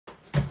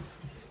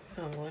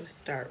So I'm going to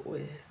start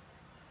with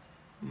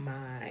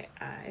my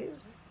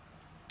eyes,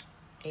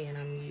 and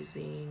I'm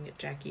using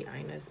Jackie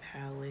Aina's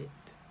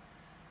palette.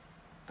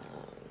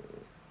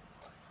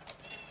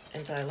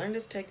 And so I learned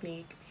this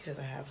technique because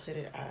I have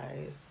hooded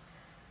eyes,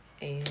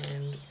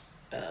 and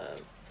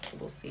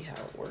we'll see how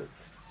it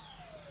works.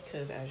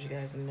 Because as you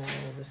guys know,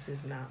 this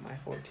is not my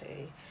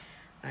forte.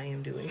 I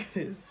am doing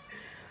this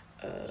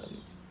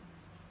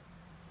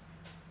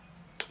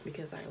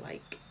because I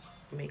like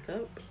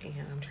makeup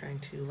and I'm trying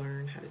to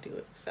learn how to do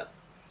it. So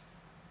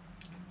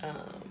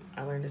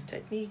I learned this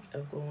technique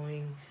of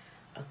going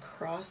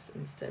across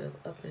instead of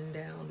up and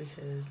down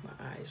because my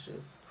eyes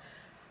just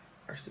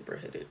are super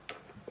hooded.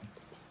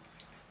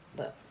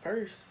 But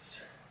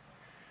first,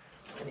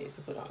 I need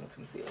to put on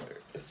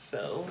concealer.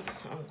 So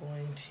I'm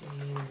going to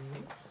use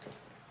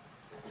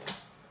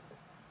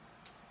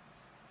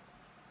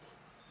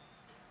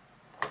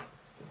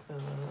I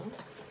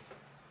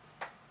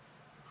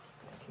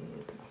can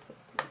use my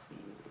Fenty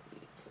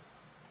Beauty.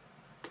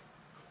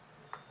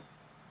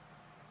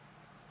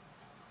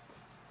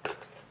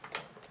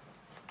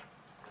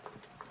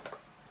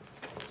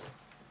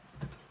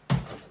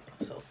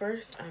 So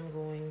first I'm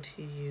going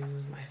to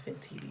use my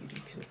Fenty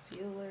Beauty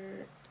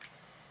concealer.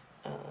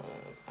 I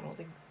don't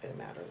think it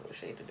matters what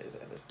shade it is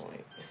at this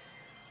point.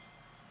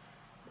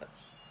 But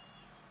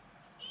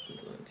I'm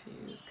going to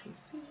use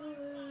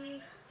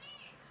concealer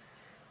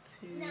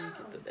to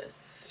get the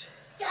best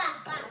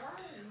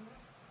out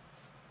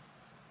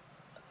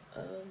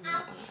of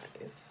my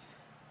eyes.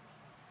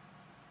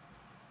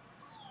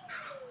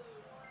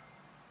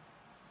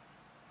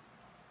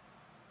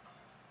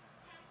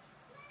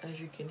 As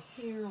you can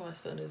hear, my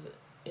son is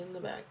in the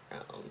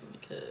background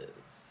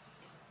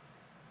because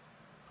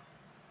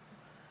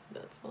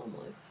that's mom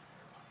life.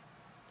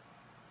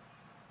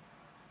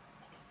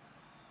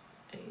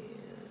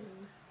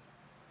 And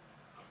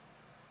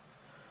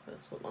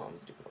that's what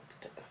moms do,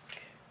 multitask.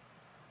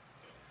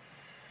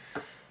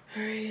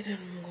 Alright,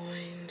 I'm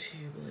going to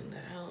blend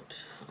that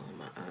out on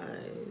my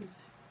eyes.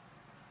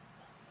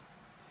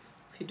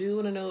 If you do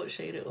want to know what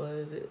shade it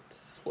was,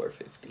 it's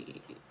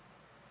 450.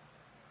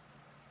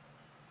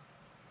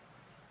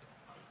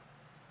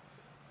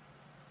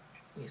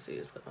 You see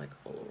it's like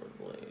all over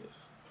the place.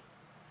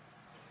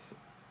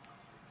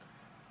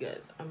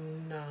 Guys,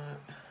 I'm not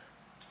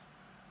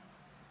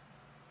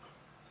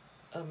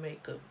a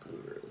makeup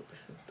guru.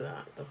 This is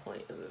not the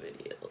point of the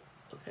video,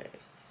 okay?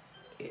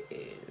 It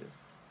is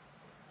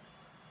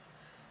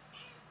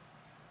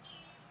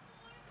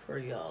for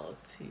y'all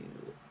to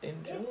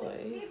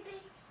enjoy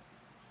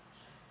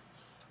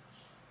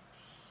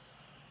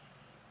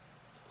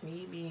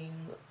me being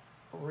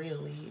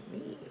really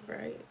me,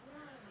 right?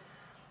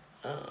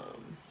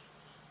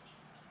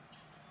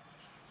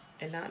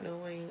 And not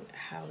knowing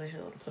how the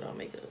hell to put on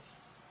makeup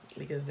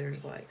because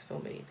there's like so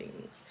many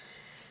things.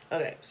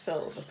 Okay,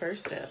 so the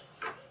first step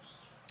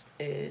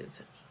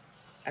is,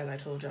 as I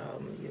told y'all,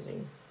 I'm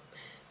using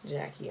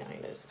Jackie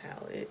Aina's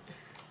palette.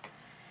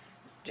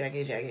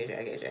 Jackie.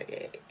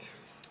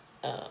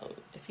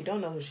 If you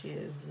don't know who she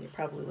is, you're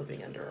probably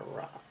living under a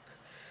rock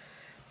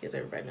because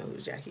everybody knows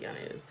who Jackie Aina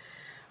is.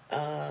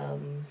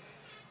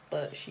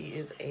 But she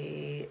is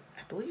I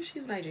believe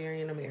she's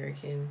Nigerian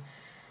American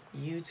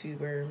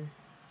YouTuber,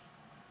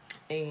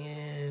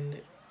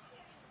 and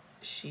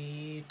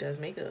she does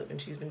makeup,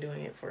 and she's been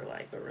doing it for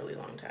like a really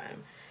long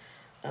time.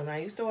 I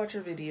used to watch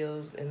her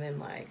videos, and then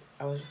like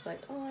I was just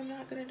like, oh, I'm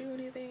not gonna do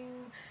anything,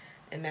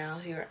 and now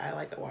here I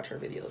like watch her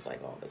videos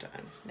like all the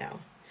time now.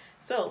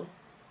 So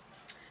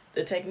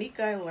the technique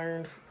I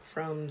learned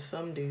from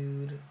some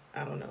dude,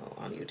 I don't know,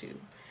 on YouTube.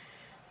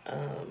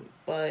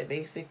 But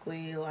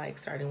basically like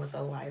starting with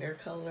a lighter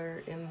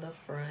color in the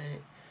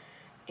front,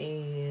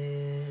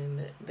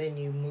 and then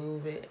you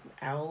move it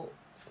out,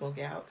 smoke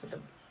it out to the,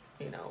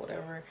 you know,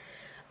 whatever.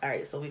 All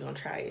right, so we're gonna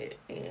try it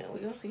and we're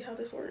gonna see how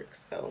this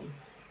works. So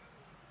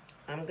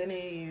I'm gonna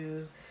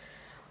use,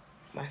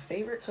 my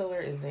favorite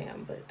color is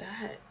Zam, but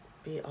that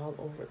be all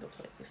over the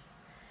place.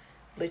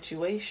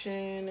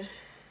 Lituation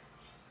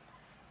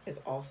is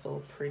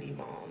also pretty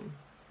bomb.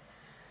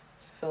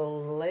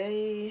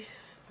 Soleil,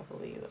 I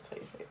believe that's how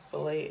you say it.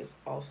 Soleil is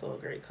also a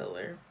great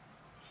color.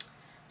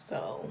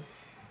 So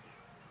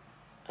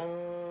I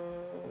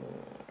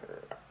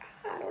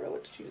don't know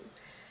what to choose.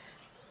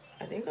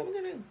 I think I'm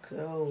gonna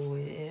go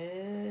with,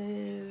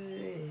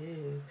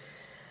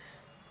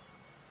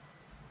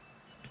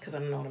 because I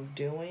don't know what I'm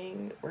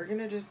doing, we're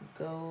gonna just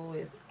go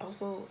with,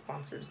 also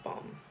sponsored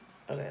Balm.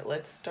 Okay,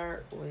 let's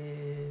start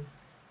with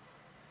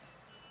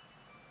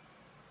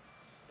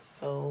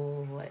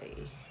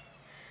Soleil.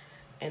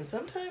 And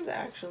sometimes I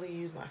actually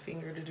use my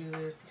finger to do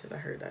this because I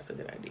heard that's a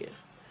good idea.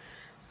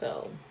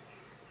 So,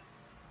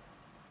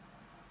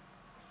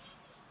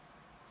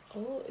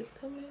 oh, it's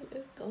coming,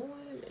 it's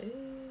going, hey.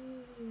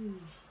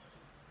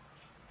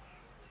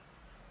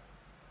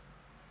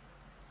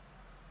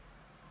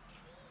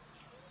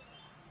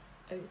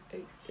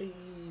 Hey.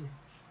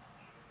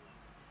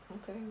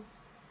 Okay.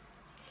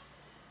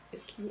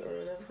 It's cute or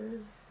whatever,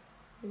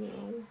 you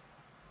know.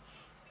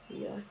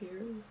 We out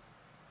here.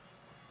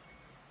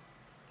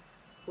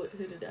 with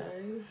hooded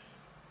eyes.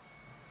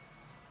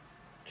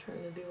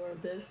 Trying to do our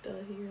best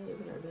out here,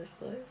 living our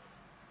best life.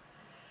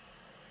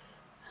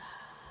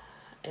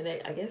 And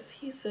I guess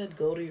he said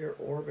go to your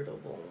orbital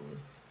bone.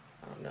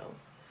 I don't know.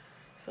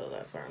 So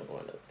that's where I'm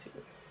going up to.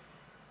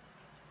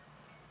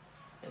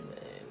 And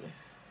then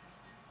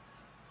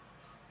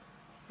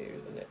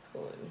here's the next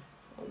one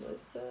on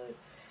this side.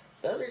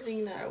 The other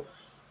thing that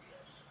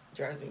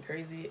drives me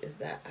crazy is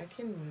that I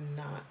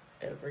cannot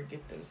ever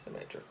get them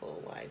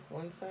symmetrical. Like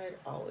one side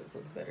always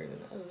looks better than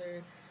the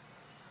other.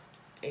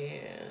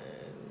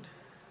 And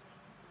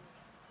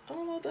I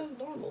don't know if that's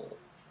normal.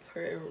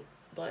 For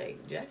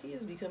like Jackie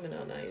is becoming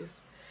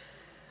nice.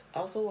 I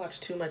also watch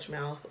Too Much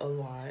Mouth a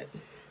lot.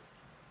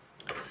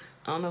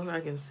 I don't know if I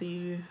can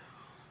see,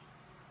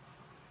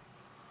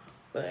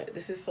 but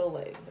this is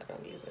Soleil that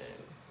I'm using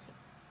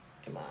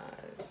in my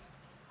eyes.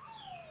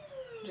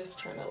 Just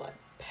trying to like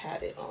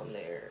pat it on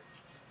there.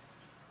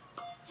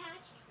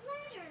 Touch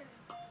letter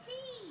C.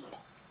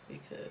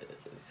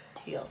 Because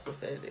he also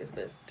said it's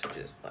best to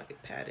just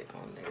like pat it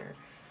on there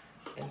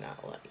and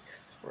not like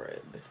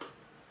spread.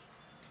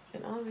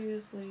 And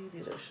obviously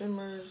these are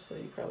shimmers, so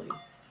you probably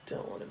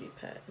don't want to be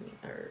patting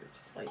or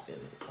swiping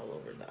all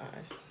over the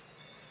eye.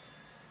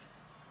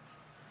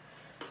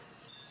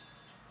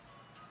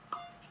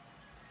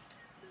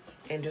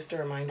 And just a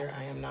reminder,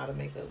 I am not a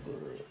makeup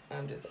guru.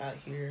 I'm just out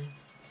here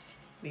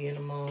being a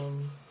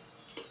mom,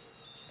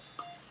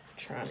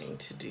 trying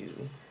to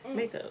do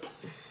makeup.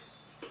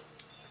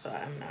 So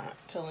I'm not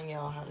telling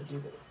y'all how to do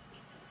this.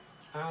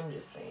 I'm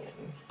just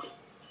saying,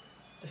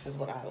 this is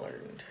what I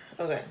learned.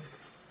 Okay,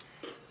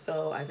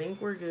 so I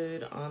think we're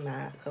good on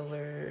that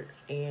color.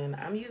 And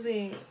I'm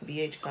using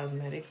BH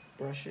Cosmetics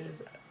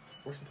brushes.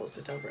 We're supposed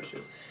to tell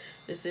brushes.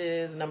 This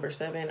is number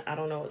 7. I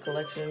don't know what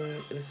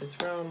collection this is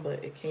from,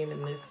 but it came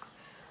in this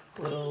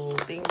little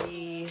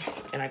thingy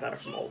and I got it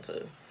from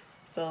Ulta.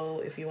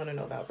 So if you want to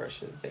know about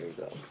brushes, there you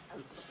go.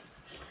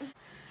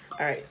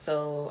 All right,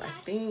 so I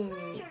think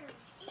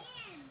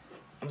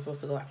I'm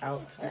supposed to go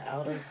out to the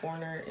outer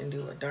corner and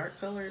do a dark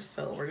color.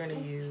 So we're gonna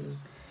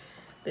use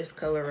this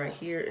color right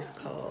here. It's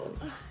called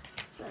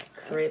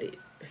Credit.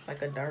 It's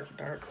like a dark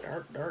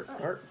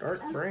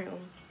brown.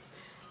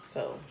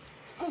 So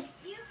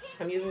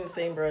I'm using the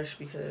same brush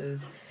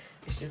because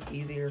it's just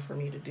easier for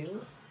me to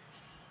do.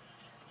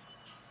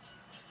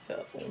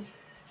 So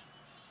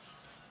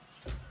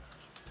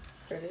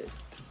Credit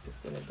is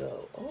gonna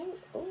go.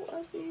 Oh,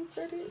 I see you,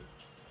 Credit.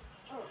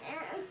 I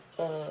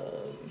believe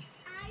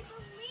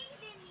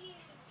in you.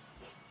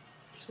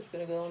 It's just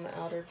gonna go on the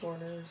outer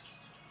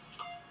corners.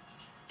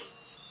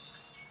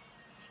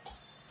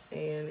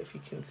 And if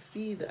you can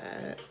see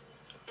that,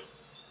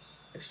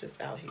 it's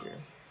just out here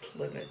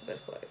living its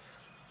best life.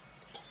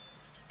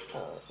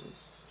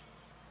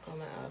 On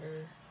the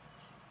outer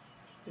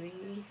V,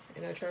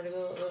 and I try to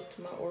go up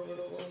to my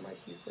orbital bone like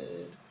he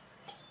said.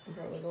 I'm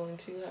probably going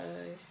too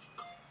high.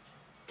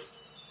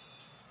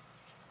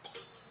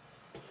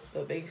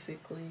 But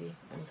basically,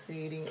 I'm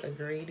creating a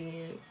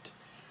gradient.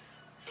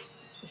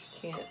 You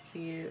can't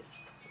see it.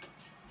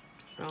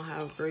 I don't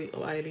have great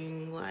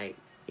lighting, like,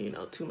 you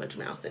know, Too Much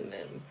Mouth in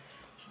them.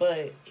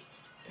 But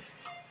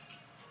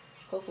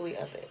hopefully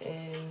at the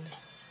end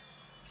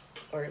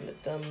or in the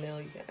thumbnail,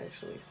 you can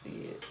actually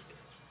see it.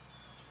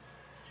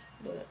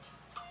 But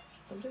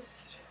I'm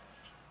just,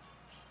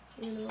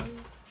 you know,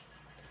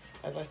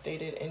 as I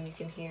stated, and you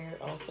can hear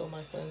also my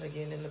son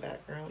again in the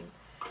background.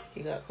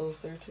 He got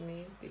closer to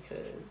me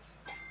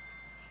because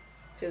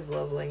his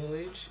love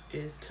language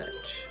is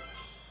touch,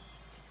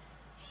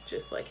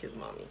 just like his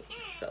mommy.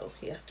 So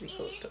he has to be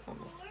close to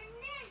mama.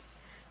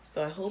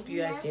 So I hope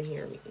you guys can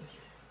hear me.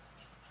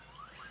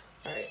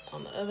 All right,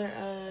 on the other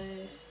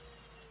eye.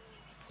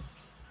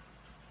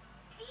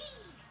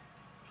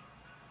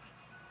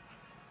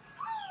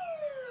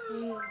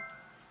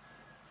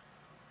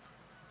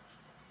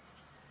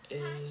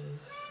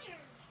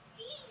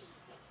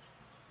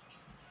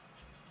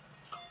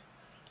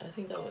 I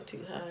think I went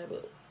too high,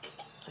 but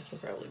I can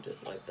probably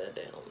just wipe that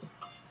down.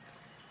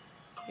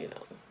 You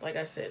know, like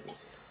I said,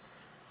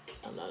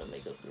 I'm not a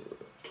makeup guru.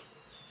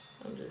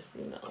 I'm just,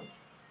 you know,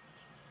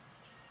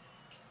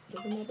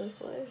 living my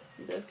best life.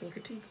 You guys can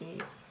critique me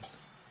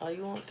all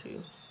you want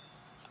to.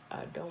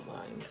 I don't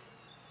mind,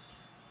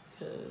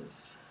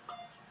 because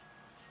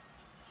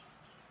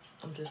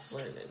I'm just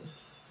learning.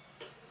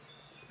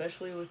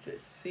 Especially with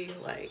this. See,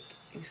 like,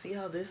 you see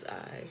how this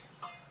eye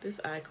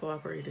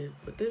cooperated,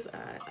 but this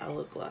eye, I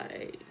look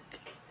like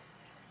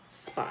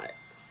Spot.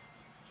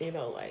 You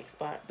know, like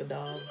Spot the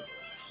dog.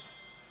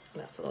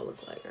 That's what I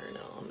look like right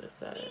now on this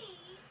side.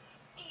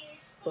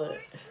 But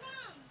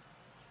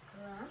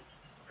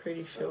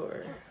pretty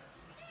sure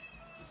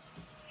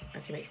I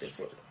can make this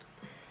work.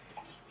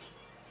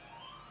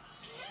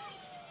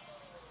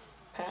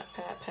 Pat,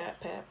 pat, pat,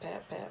 pat,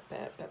 pat, pat,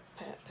 pat, pat,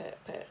 pat,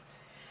 pat, pat.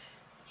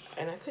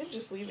 And I could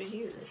just leave it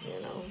here,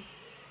 you know,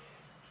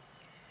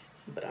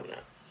 but I'm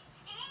not.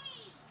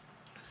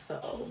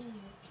 So,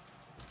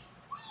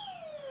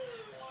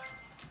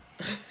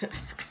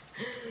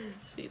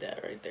 See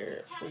that right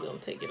there? We're gonna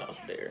take it off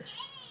there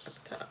at the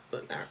top,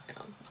 but not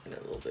now, in a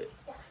little bit.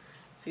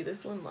 See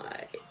this one,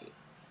 like,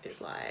 it's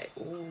like,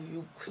 ooh,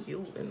 you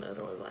cute, and the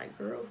other one's like,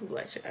 girl, who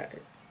likes your eye?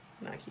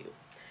 Not cute.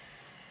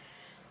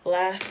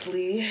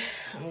 Lastly,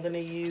 I'm gonna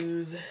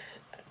use,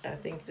 I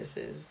think this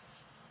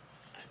is,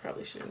 I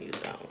probably shouldn't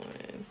use that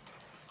one.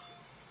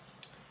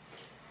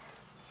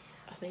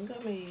 I think I'm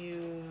gonna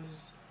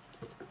use,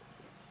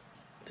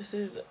 this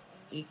is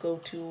Eco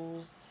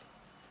Tools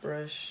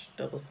brush,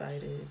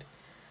 double-sided,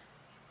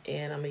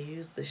 and I'm gonna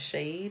use the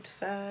shade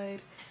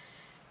side,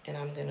 and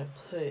I'm gonna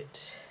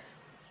put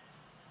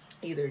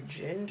either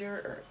ginger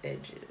or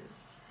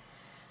edges.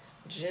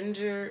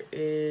 Ginger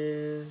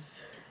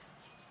is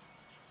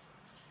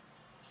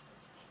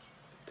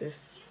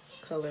this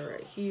color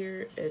right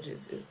here.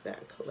 Edges is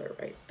that color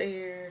right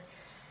there.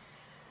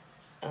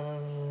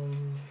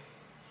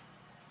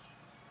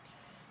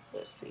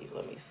 Let's see.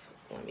 Let me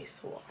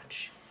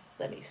swatch.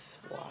 Let me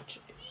swatch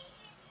it.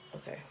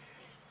 Okay.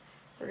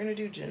 We're gonna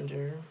do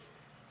ginger.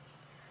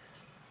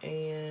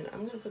 And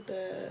I'm gonna put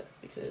that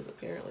because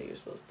apparently you're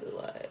supposed to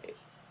like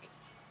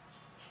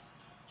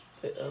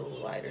put a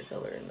lighter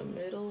color in the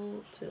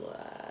middle to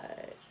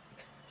like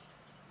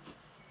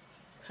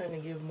kind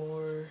of give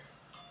more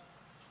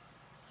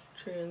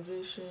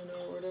transition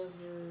or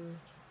whatever.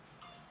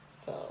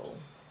 So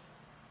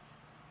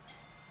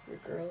your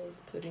girl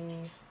is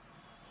putting,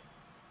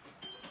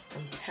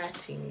 I'm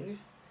patting.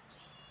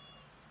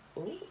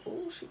 Oh,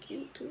 oh, she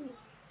cute too.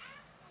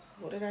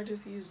 What did I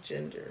just use?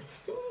 Ginger.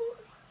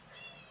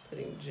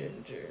 Putting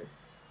ginger.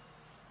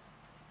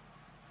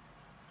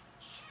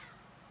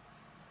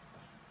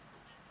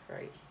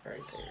 Right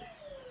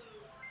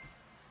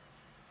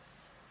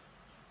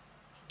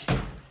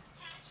there.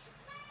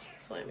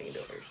 Slamming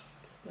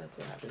doors. That's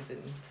what happens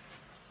in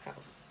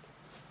house.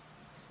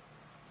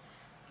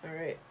 All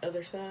right,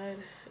 other side.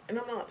 And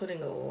I'm not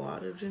putting a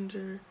lot of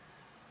ginger.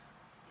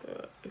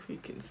 If you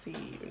can see,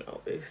 you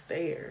know, it's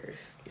there.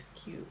 It's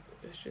cute.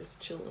 It's just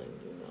chilling,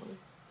 you know.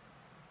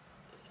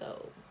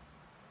 So,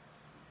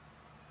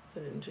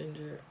 putting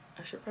ginger.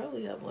 I should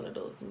probably have one of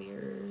those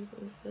mirrors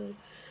and stuff.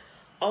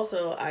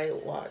 Also, I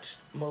watched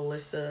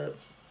Melissa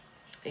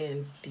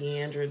and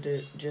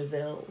Deandra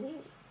Giselle.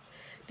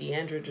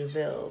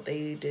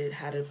 They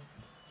had a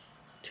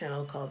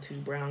channel called Two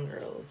Brown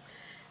Girls,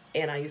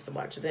 and I used to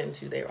watch them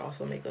too. They were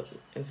also makeup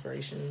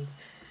inspirations,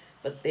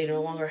 but they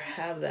no longer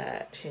have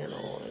that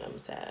channel, and I'm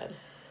sad.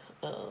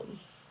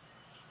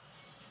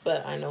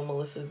 But I know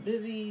Melissa's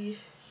busy,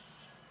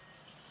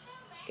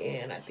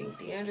 and I think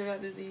Deandra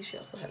got busy. She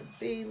also had a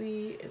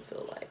baby, and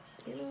so, like,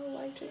 you know,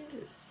 life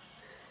changes.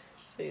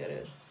 So you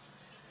gotta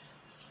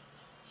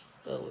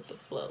go with the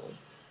flow.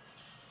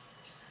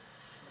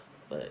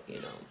 But,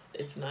 you know,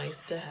 it's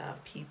nice to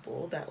have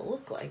people that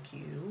look like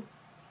you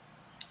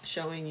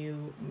showing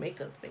you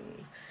makeup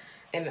things.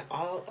 And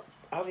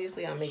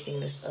obviously I'm making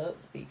this up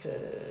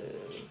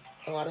because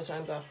a lot of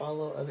times I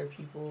follow other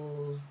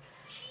people's,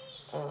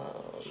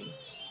 I'm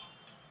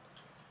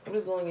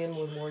just going in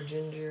with more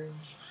ginger.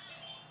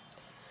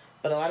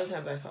 But a lot of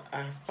times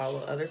I follow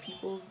other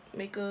people's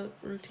makeup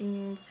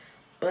routines.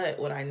 But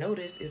what I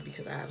notice is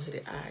because I have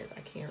hooded eyes,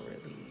 I can't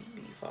really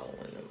be following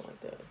them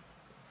like that.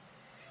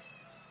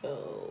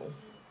 So,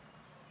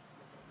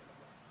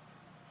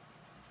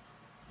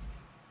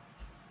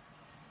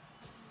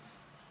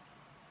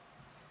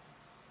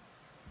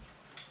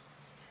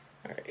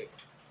 all right,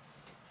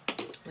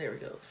 there we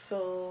go.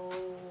 So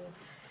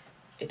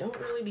it don't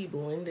really be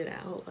blended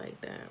out like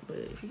that, but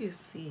if you can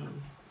see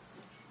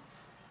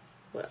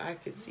what I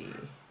could see,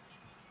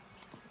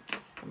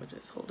 I'm gonna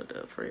just hold it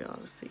up for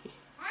y'all to see.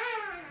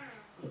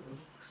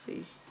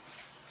 See?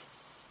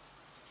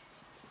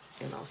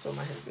 And also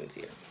my husband's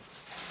here.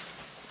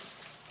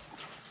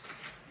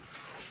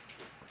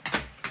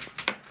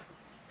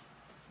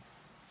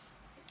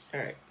 All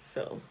right,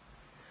 so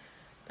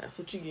that's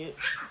what you get.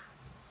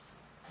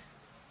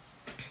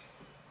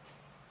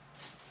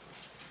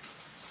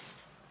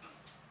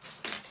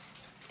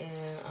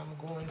 And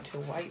I'm going to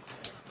wipe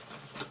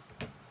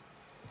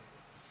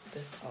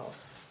this off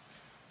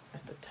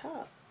at the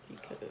top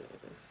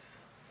because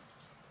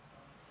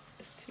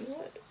it's too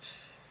much.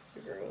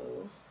 The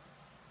girl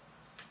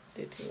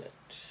did too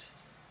much.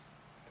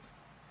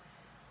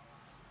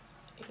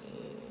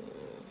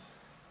 And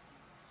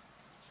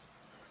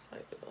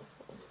swipe it off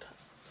on top.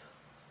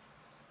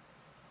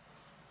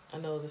 I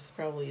know this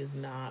probably is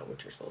not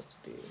what you're supposed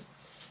to do,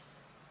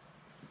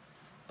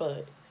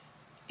 but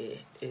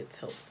it's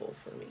helpful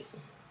for me.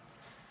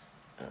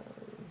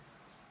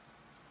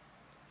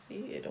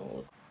 See, it don't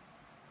look.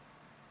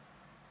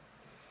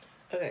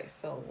 Okay,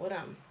 so what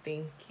I'm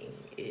thinking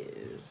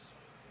is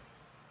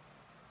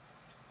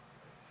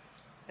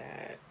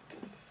that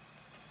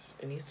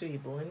it needs to be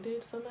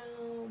blended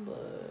somehow,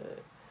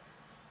 but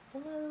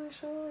I'm not really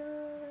sure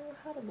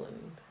how to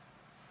blend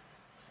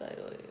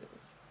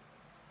sideways.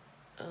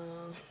 I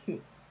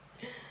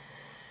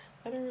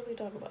didn't really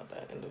talk about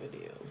that in the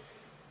video.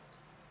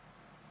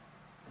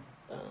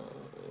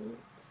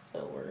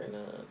 So we're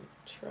gonna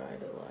try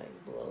to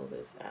like blow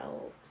this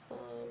out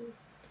some.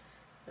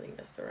 I think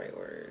that's the right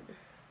word.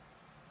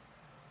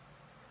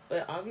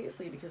 But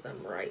obviously, because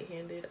I'm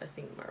right-handed, I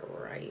think my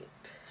right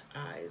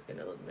eye is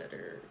gonna look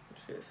better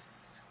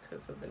just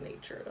because of the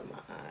nature of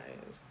my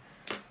eyes.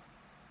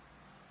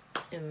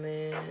 And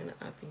then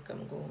I think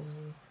I'm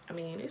going, I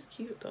mean, it's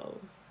cute though.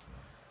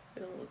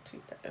 It don't look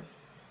too bad.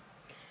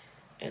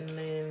 And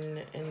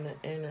then in the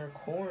inner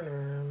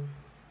corner,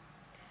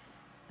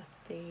 I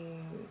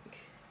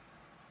think,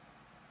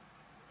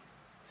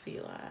 see,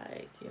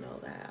 like, you know,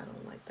 that I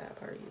don't like that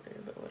part either,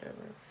 but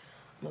whatever.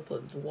 I'm gonna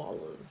put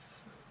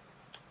Dwallas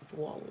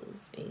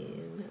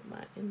in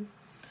my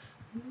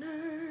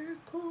inner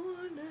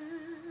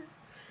corner.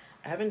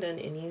 I haven't done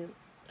any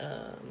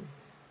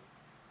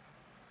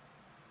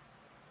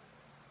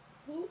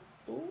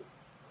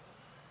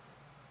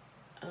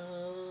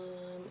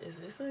is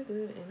this a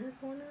good inner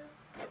corner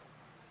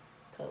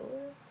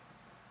color?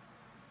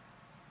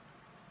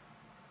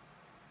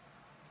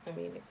 I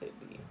mean, it could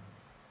be.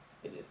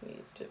 It just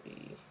needs to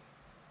be.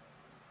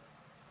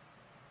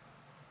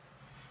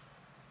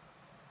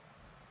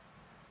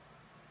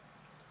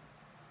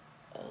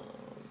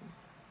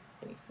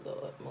 It needs to go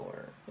up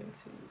more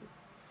into.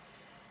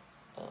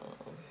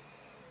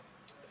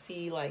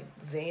 See, like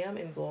Zam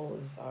and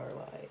Zolas are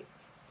like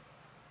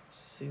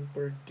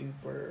super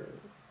duper.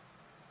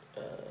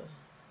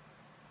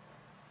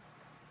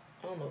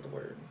 I don't know the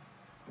word.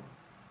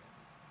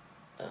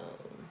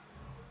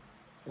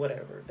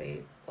 Whatever.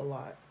 They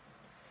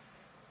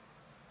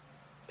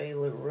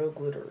look real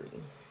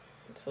glittery.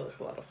 So there's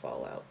a lot of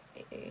fallout.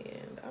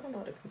 And I don't know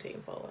how to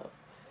contain fallout.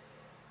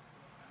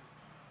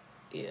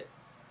 Yeah.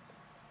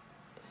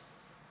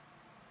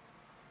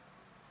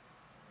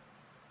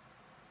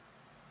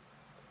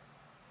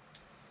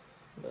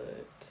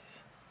 But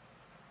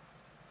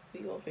we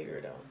gonna figure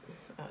it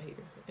out here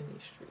in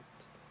these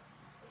streets.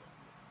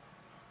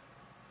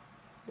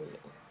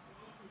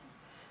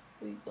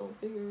 We gonna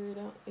figure it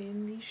out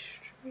in these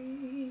streets.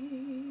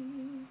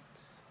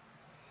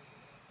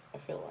 I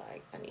feel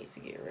like I need to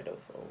get rid of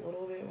a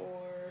little bit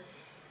more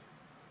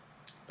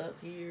up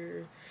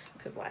here,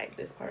 cause like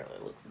this part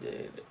looks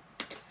good.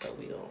 So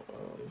we gonna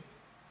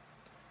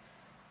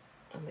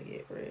I'm gonna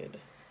get rid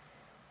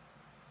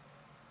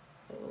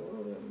of a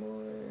little bit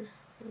more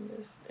in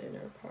this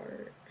inner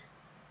part,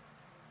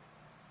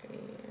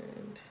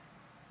 and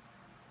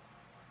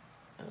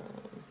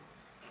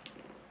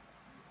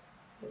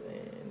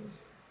then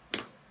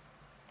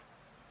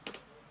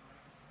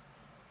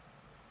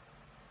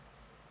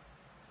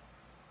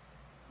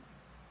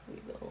we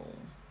go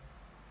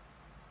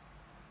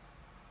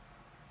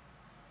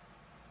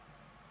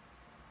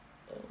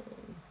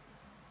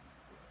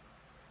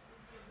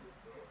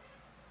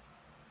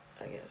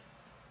I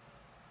guess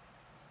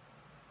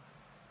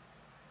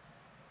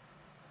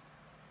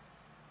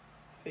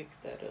fix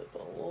that up a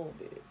little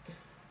bit.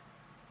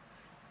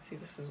 See,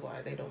 this is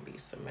why they don't be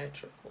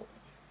symmetrical.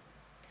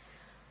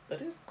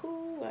 But it's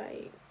cool,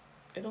 like,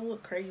 it don't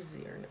look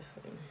crazy or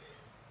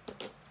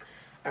nothing.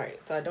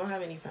 Alright, so I don't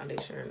have any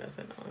foundation or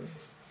nothing on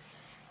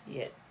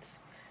yet.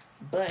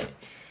 But,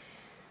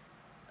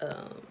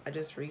 I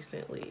just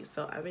recently,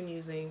 so I've been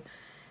using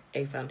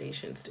a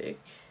foundation stick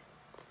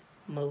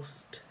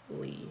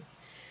mostly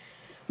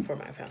for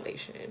my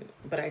foundation.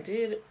 But I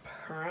did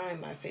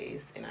prime my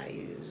face and I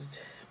used,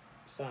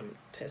 so I'm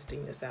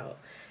testing this out.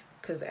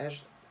 Because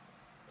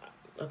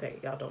okay,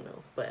 y'all don't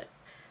know, but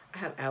I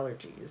have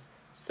allergies.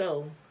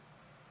 So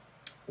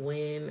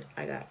when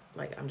I got,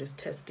 like, I'm just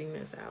testing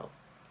this out,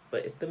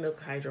 but it's the Milk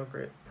Hydro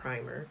Grip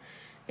Primer,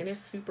 and it's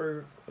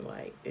super,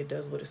 like, it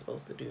does what it's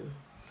supposed to do.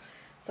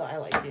 So I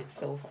like it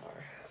so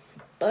far.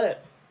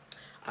 But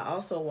I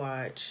also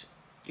watch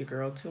your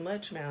girl Too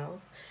Much Mouth.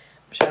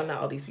 I'm shouting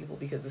out all these people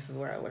because this is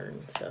where I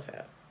learn stuff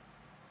at.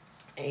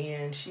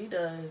 And she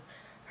does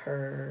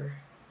her,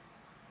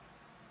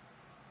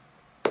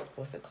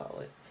 what's it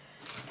called?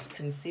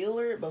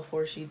 Concealer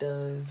before she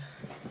does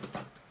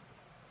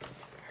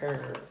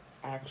her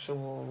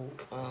actual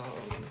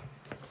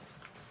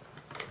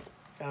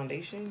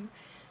foundation.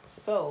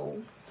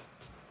 So,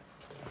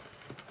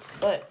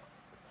 but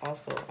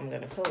also I'm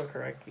gonna color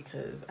correct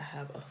because I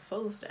have a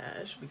faux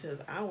stash,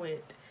 because I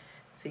went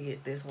to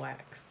get this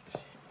waxed,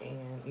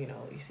 and you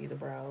know, you see the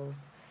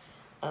brows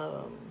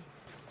a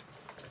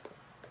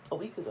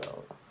week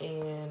ago,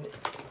 and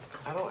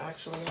I don't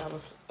actually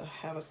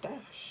have a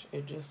stash.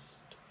 It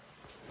just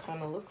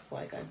kind of looks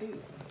like I do,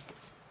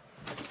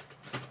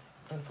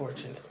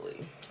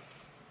 unfortunately.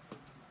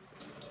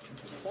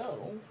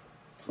 So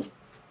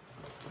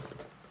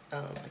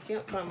I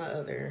can't find my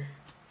other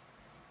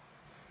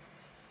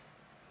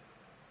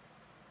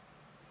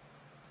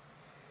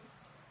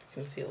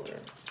concealer,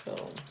 so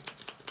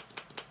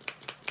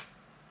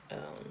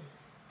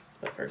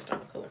but first I'm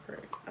gonna color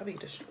correct. I'll be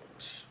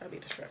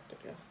distracted,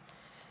 yeah.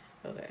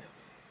 Okay,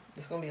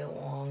 it's gonna be a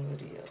long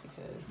video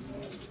because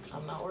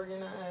I'm not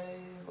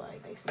organized.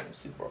 Like, they seem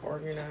super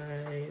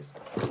organized.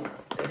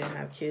 They didn't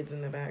have kids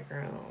in the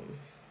background,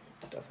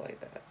 stuff like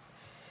that.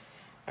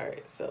 All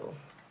right, so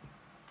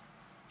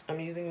I'm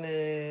using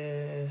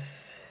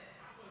this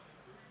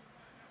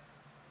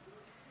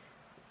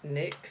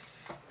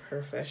NYX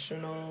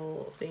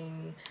professional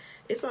thing.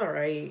 It's all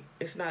right.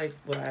 It's not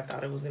what I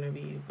thought it was gonna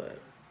be, but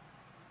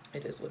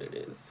it is what it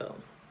is. So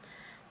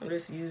I'm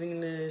just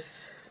using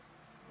this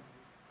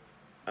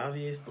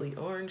obviously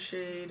orange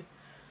shade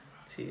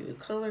to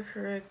color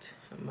correct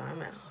my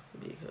mouth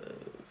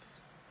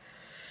because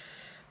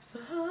it's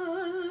a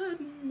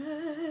hot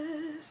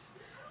mess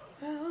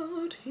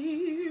out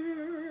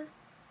here.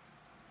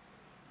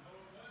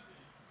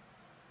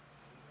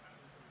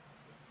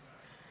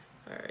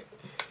 All right.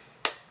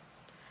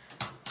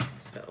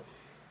 So,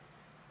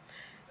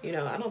 you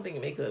know, I don't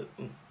think makeup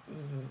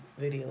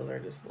videos are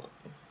this long.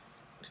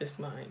 Just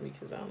mine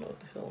because I don't know what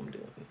the hell I'm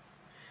doing.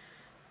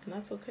 And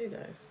that's okay,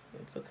 guys.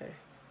 It's okay.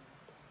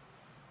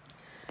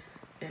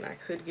 And I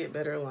could get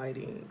better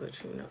lighting,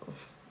 but you know,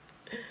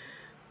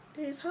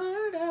 it's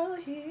hard out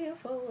here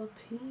for a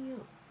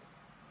pimp.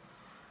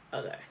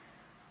 Okay.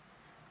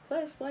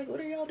 Plus, like, what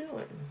are y'all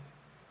doing?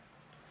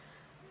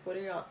 What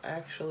are y'all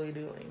actually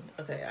doing?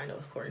 Okay, I know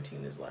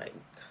quarantine is like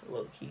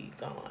low-key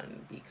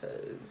gone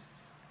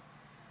because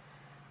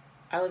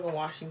I live in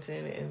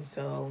Washington, and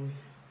so,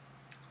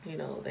 you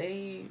know,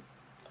 they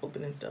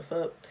opening stuff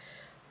up.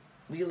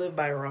 We live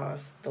by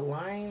Ross. The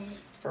line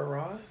for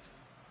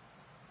Ross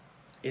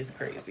is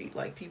crazy.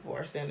 Like, people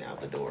are standing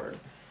out the door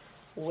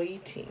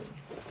waiting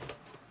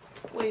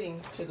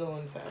to go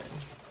inside.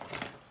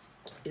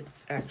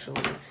 It's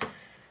actually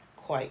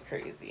quite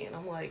crazy. And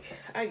I'm like,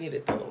 I get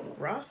it though.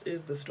 Ross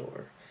is the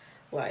store.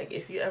 Like,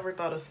 if you ever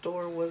thought a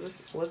store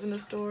wasn't a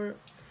store,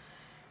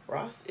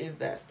 Ross is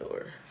that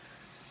store.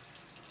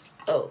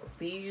 Oh,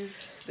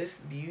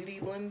 this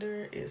beauty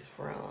blender is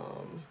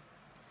from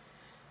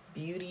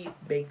Beauty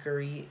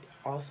Bakery,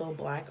 also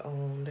Black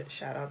owned.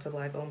 Shout out to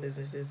Black owned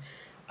businesses.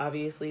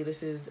 Obviously,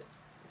 this is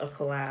a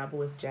collab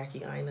with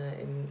Jackie Aina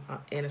and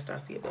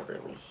Anastasia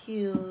Beverly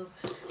Hills.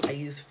 I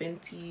use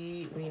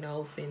Fenty. We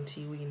know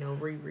Fenty. We know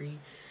Riri.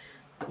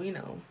 We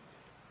know.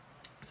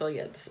 So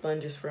yeah, the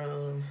sponge is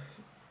from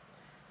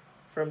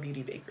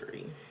Beauty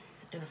Bakery.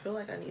 And I feel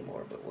like I need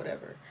more, but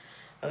whatever.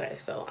 Okay,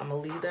 so I'm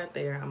gonna leave that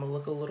there. I'm gonna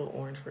look a little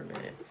orange for a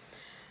minute.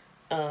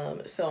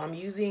 So I'm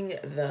using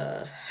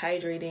the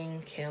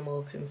Hydrating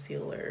Camo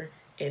Concealer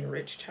in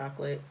Rich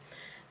Chocolate.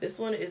 This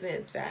one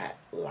isn't that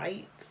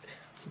light,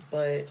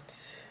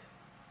 but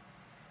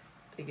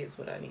it gets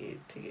what I need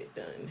to get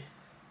done.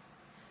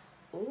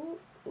 Ooh,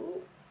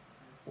 ooh.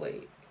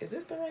 Wait, is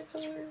this the right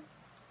color?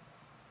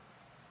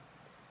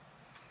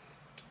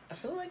 I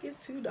feel like it's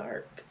too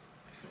dark.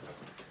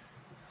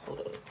 Hold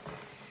up.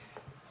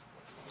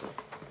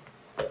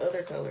 The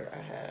other color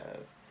I have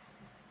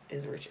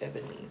is Rich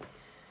Ebony.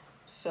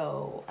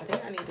 So I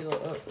think I need to go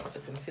up with the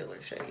concealer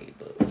shade,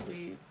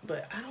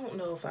 but I don't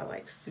know if I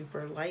like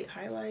super light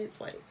highlights.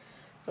 Like,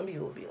 some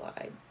people would be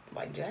like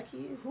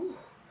Jackie, whew.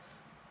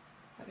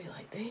 I'd be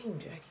like, dang,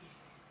 Jackie.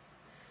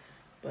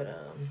 But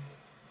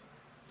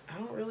I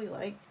don't really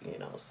like, you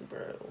know,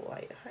 super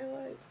light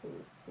highlights.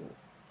 Ooh, ooh,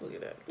 look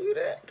at that, look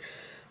at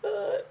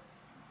that.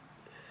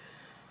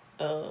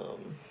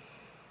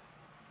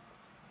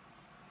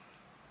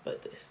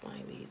 But this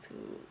might be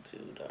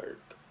too dark.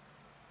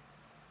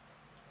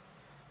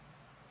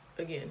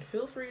 Again,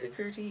 feel free to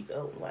critique,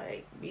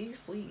 like, be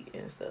sweet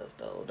and stuff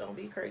though. Don't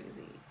be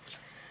crazy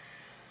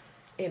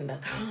in the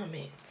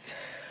comments.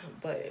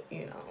 But,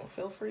 you know,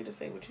 feel free to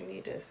say what you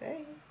need to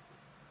say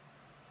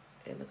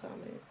in the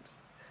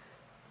comments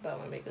about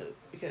my makeup.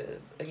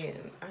 Because,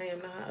 again, I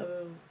am not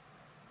a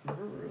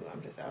guru.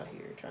 I'm just out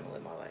here trying to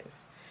live my life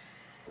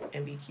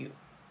and be cute.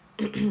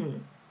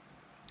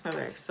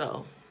 Okay,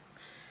 so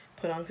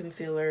put on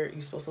concealer.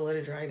 You're supposed to let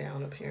it dry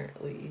down,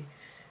 apparently.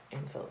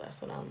 And so that's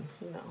what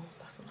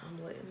that's what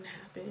I'm letting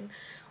happen.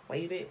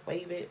 Wave it,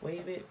 wave it,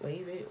 wave it,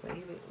 wave it,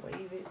 wave it,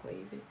 wave it,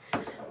 wave it.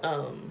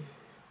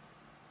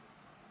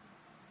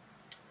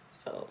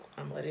 So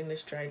I'm letting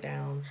this dry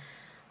down.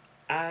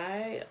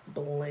 I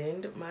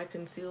blend my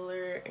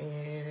concealer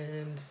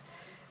and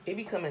it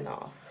be coming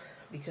off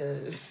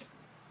because,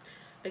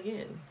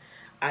 again,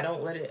 I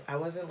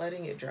wasn't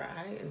letting it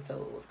dry, and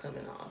so it was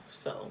coming off.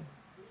 So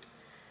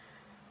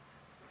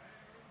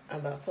I'm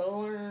about to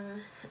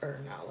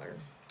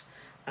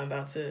I'm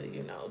about to,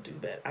 you know, do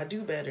better. I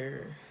do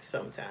better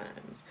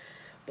sometimes.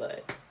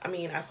 But, I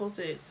mean, I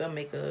posted some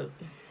makeup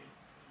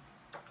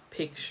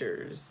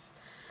pictures,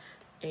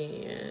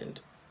 and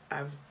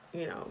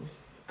you know,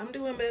 I'm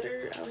doing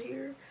better out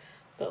here.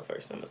 So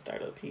first I'm going to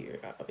start up here,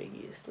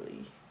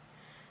 obviously,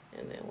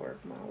 and then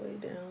work my way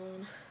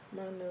down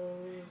my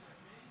nose.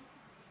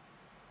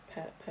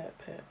 Pat, pat,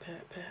 pat,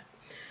 pat, pat.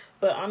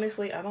 But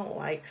honestly, I don't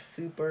like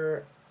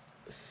super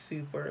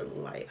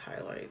light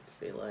highlights.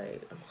 I'm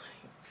like,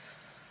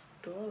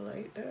 do I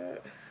like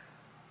that?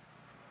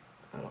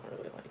 I don't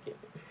really like it.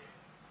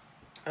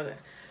 Okay,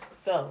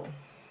 so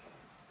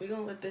we're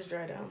gonna let this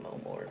dry down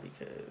no more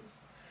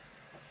because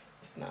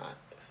it's not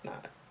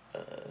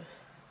yeah.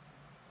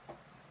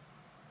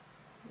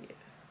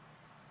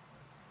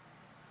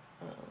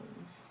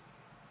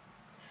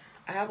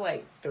 I have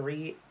like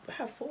I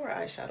have 4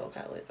 eyeshadow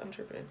palettes. I'm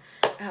tripping.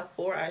 I have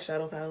 4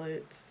 eyeshadow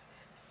palettes.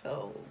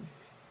 So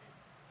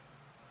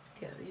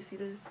yeah, you see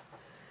this?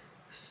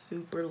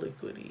 Super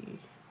liquidy.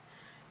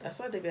 That's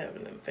why they be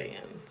having them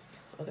fans.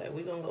 Okay,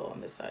 we gonna go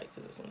on this side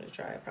because this one is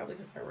dry. Probably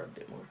because I rubbed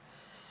it more.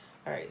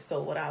 All right,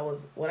 so what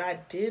I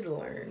did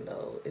learn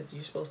though is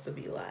you're supposed to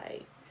be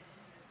like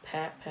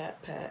pat,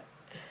 pat, pat.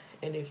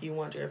 And if you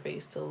want your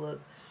face to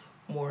look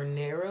more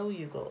narrow,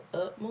 you go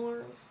up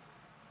more.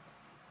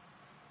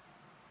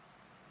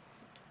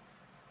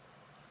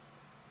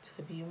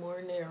 To be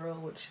more narrow,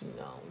 which, you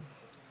know,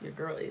 your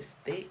girl is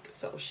thick,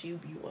 so she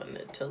be wanting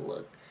it to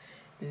look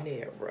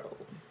narrow.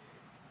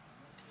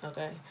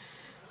 Okay?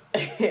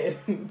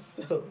 And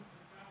so,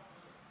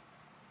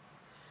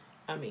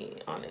 I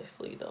mean,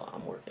 honestly though,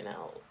 I'm working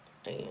out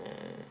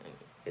and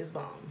it's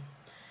bomb.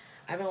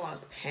 I haven't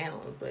lost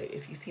pounds, but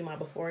if you see my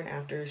before and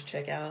afters,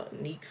 check out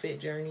Neek Fit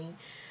Journey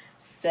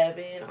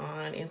 7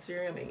 on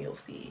Instagram and you'll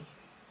see,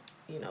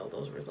 you know,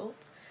 those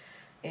results.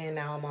 And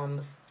now I'm on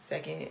the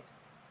second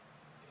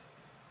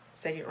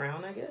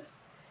round, I guess,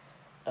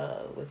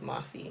 with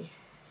Mossy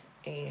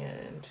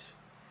and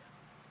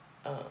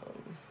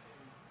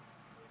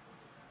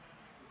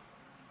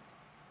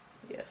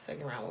yeah,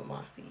 second round with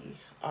Mossy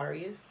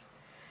Arias.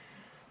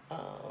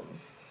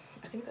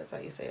 I think that's how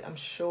you say it. I'm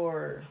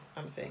sure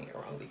I'm saying it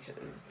wrong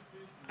because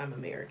I'm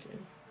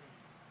American.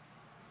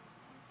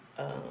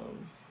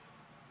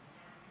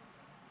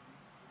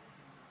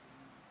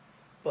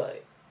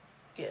 But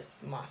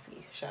yes,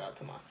 Mossy. Shout out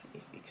to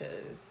Mossy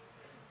because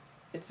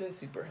it's been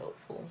super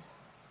helpful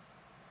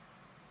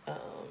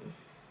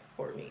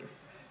for me.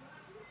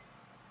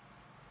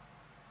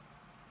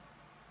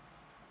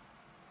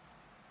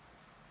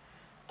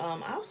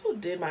 I also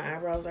did my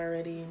eyebrows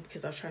already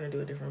because I was trying to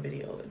do a different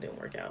video. It didn't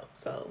work out.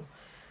 So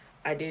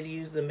I did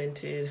use the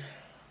Mented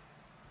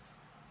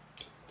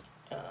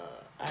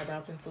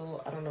eyebrow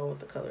pencil. I don't know what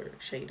the color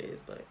shade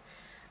is, but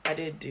I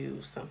did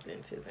do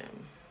something to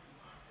them.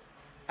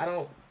 I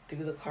don't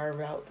do the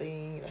carve out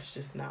thing. That's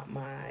just not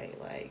my,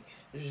 like,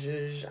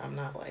 zhuzh. I'm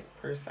not, like,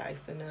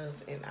 precise enough.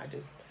 And I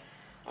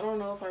don't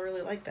know if I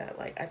really like that.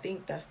 Like, I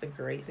think that's the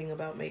great thing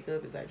about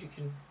makeup is that you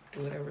can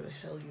do whatever the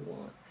hell you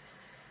want.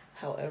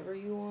 However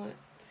you want.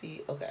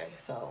 See, okay,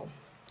 so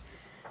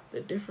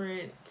the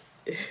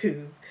difference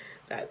is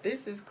that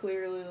this is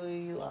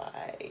clearly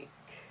like,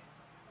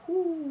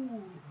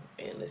 whoo,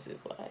 and this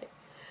is like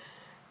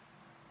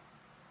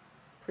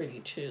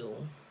pretty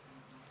chill.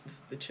 This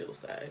is the chill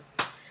side,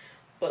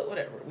 but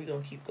whatever, we're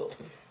gonna keep going.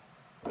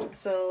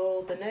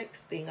 So the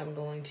next thing I'm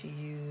going to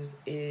use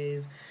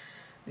is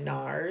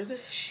NARS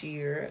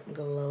Sheer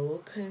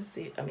Glow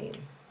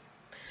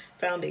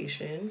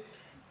foundation.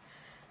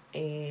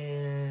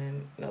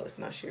 And no, it's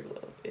not Sheer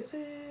Glow, is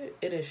it?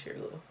 It is Sheer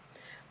Glow.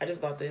 I just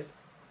bought this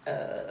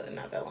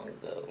not that long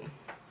ago,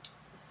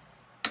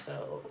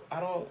 so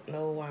I don't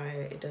know why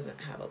it doesn't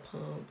have a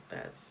pump.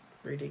 That's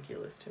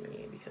ridiculous to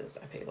me because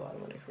I paid a lot of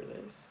money for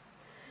this.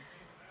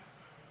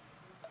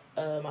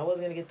 I was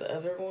gonna get the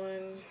other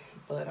one,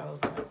 but I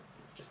was like,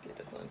 just get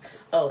this one.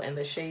 Oh, and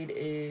the shade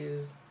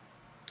is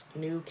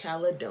New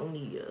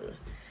Caledonia.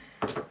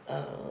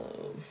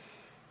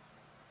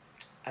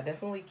 I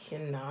definitely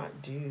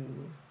cannot do,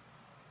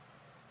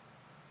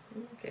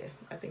 okay,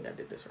 I think I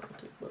did this wrong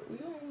too, but we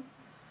gonna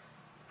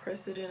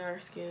press it in our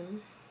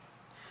skin.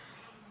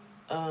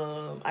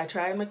 I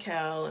tried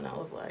Macau and I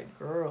was like,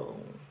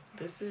 girl,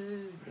 this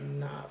is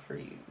not for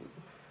you.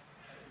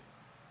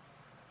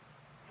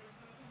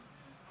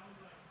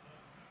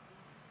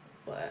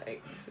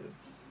 Like, this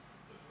is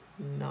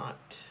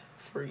not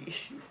for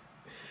you.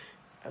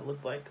 I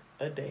look like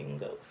a dang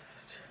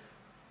ghost.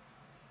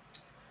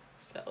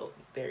 So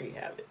there you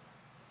have it.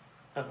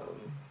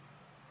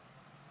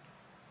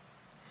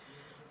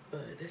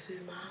 But this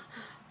is my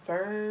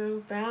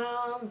firm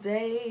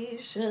foundation.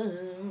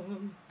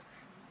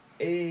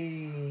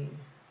 Hey.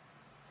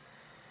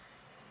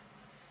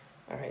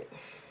 All right,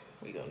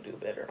 we gonna do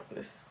better on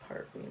this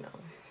part, you know.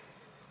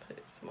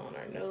 Put some on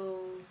our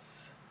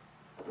nose.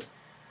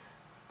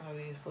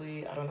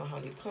 Obviously, I don't know how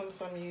many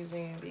pumps I'm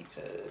using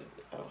because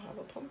I don't have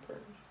a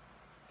pumper,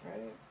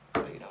 right?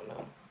 So you don't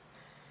know.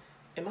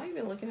 Am I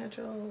even looking at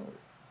y'all?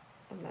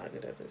 I'm not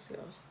good at this,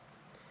 y'all.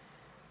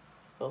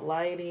 The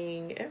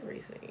lighting,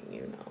 everything,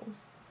 you know.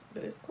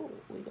 But it's cool.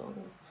 We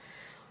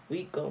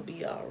gonna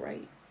be all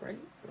right, right.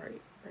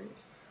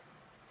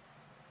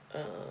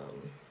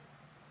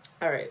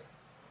 All right.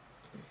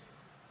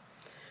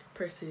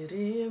 Press it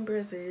in.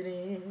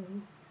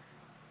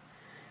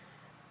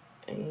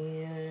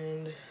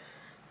 And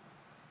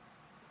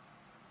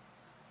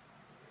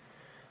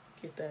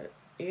get that.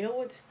 You know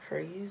what's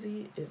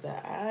crazy is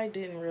that I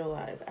didn't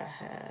realize I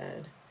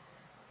had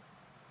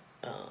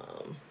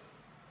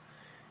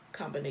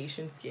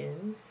combination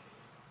skin.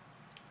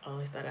 I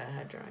always thought I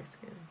had dry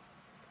skin.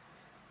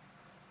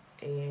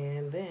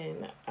 And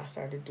then I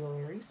started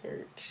doing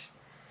research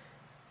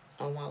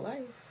on my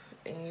life,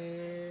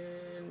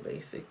 and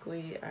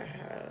basically I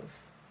have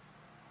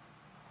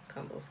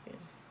combo skin.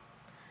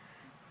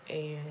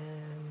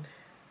 And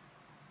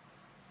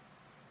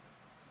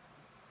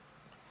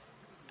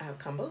I have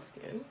combo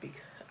skin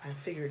because I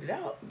figured it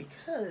out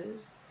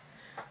because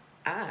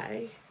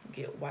I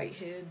get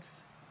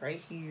whiteheads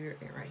right here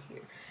and right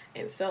here.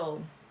 And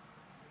so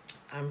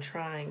I'm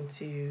trying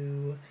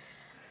to,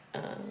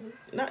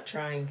 not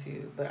trying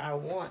to, but I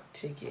want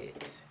to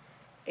get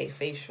a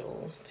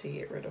facial to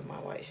get rid of my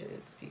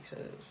whiteheads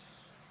because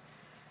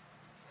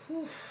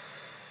whew,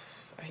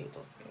 I hate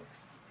those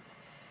things.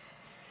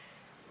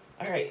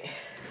 All right,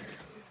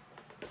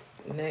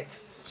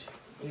 next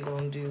we're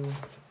gonna do,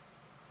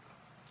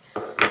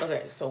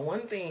 okay, so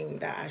one thing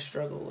that I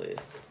struggle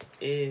with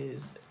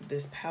is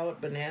this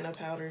banana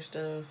powder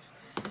stuff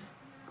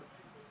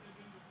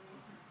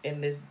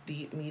and this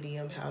deep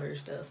medium powder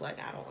stuff. Like,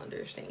 I don't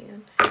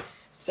understand.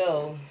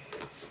 So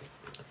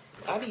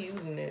I be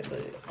using it,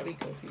 but I be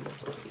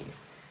confused with it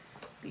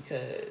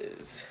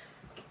because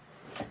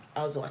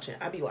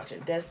I be watching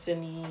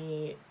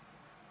Destiny.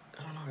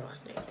 I don't know her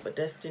last name, but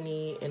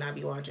Destiny, and I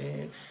be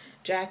watching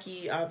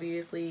Jackie,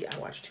 obviously. I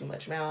watch Too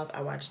Much Mouth.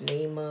 I watch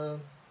Nama,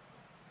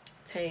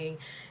 Tang,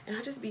 and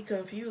I just be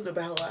confused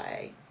about,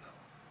 like,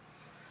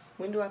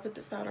 when do I put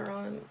this powder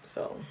on?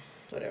 So,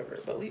 whatever.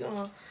 But we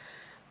gonna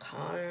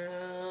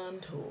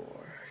contour,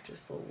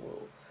 just a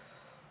little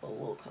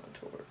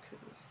contour,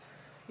 because,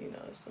 you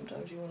know,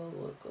 sometimes you want to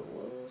look a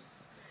little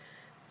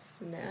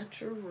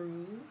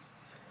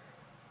snatcheroos.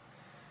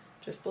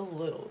 Just a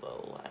little,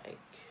 though, like,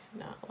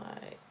 not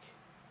like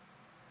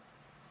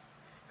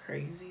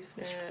crazy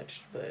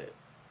snatched, but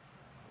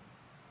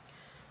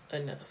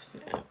enough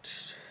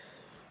snatched.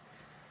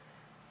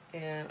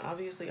 And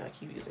obviously I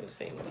keep using the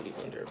same beauty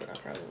blender, but I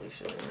probably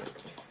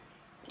shouldn't.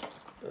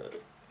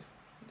 But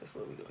that's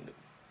what we're gonna do.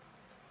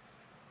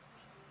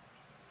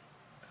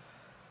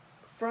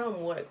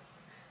 From what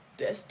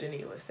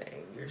Destiny was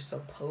saying, you're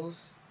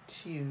supposed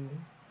to, you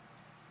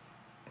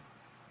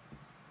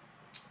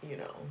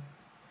know,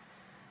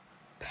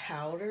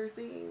 powder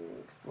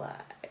things.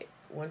 Like,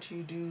 once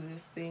you do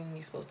this thing,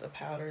 you're supposed to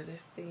powder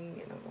this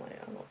thing. And I'm like,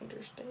 I don't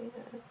understand.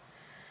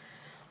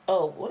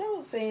 Oh, what I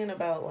was saying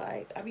about,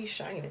 like, I be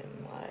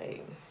shining,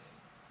 like,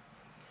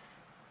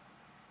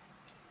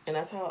 and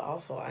that's how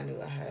also I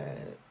knew I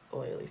had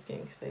oily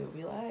skin, because they would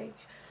be like,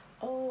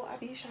 oh, I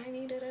be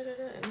shiny, da da da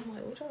da, and I'm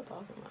like, what y'all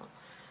talking about?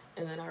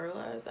 And then I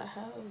realized I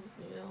have,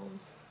 you know,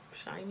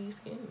 shiny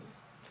skin,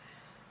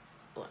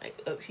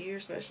 like up here,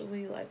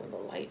 especially like when the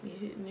light be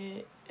hitting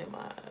it in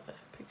my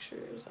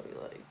pictures. I'll be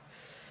like,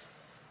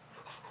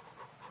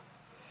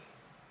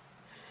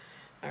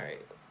 all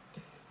right,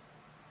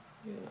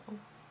 you know.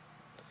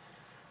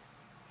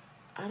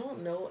 I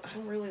don't know. I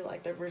don't really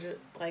like the Bridget.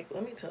 Like,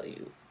 let me tell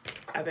you,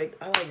 I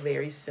like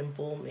very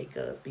simple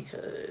makeup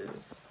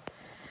because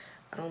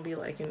I don't be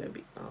liking to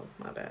be. Oh,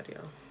 my bad,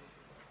 y'all.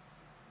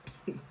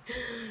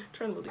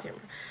 Trying to move the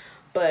camera,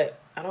 but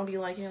I don't be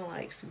liking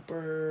like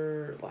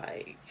super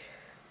like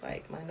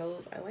my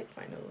nose. I like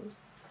my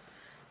nose,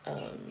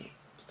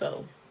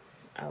 so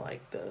I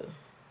like the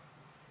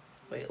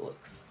way it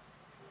looks.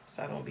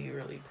 So I don't be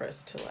really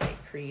pressed to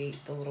like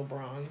create the little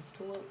bronze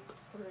look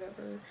or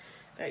whatever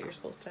that you're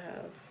supposed to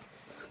have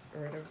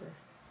or whatever.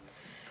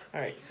 All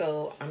right,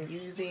 so I'm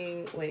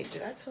using, wait,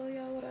 did I tell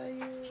y'all what I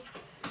used?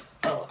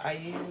 Oh, I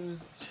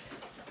used,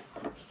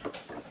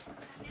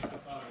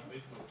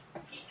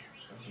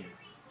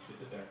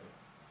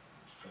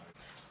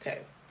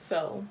 okay,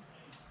 so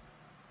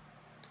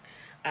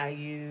I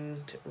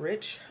used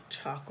Rich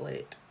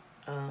Chocolate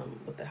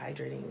with the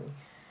hydrating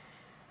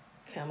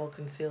camo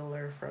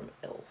concealer from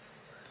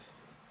e.l.f.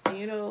 And,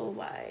 you know,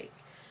 like,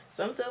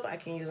 some stuff I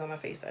can use on my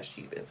face that's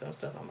cheap, and some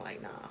stuff I'm like,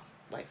 nah,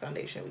 like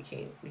foundation, we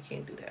can't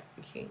do that.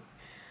 We can't.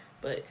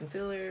 But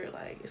concealer,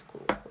 like, it's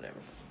cool, whatever.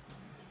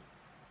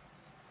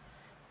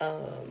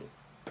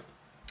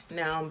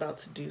 Now I'm about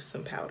to do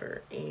some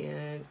powder,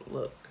 and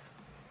look,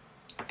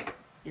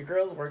 your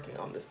girl's working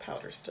on this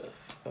powder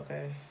stuff,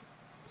 okay?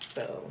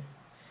 So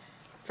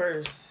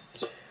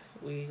first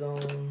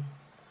I'm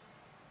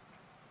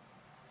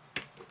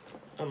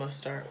gonna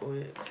start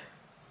with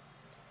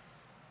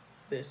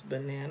this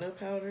banana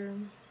powder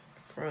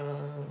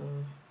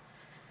from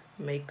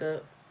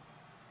Makeup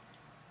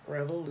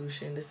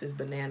Revolution. This is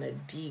Banana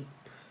Deep.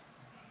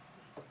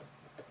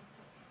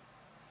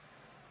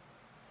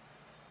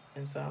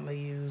 And so I'm gonna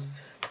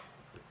use,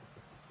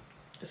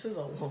 this is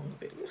a long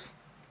video.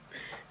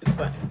 It's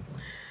fine.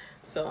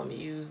 So I'm gonna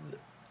use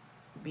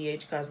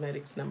BH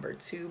Cosmetics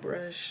 #2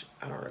 brush.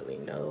 I don't really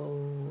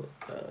know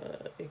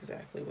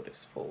exactly what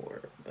it's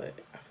for, but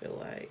I feel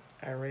like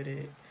I read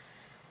it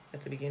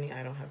at the beginning.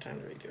 I don't have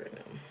time to read it right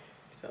now.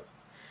 So,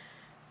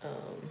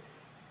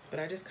 but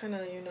I just kind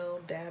of, you know,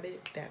 dab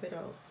it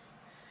off,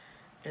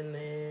 and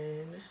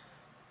then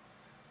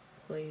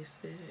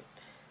place it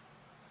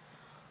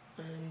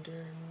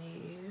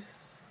underneath.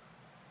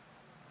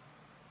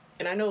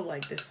 And I know,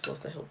 like, this is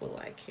supposed to help with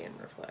like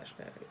camera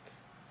flashback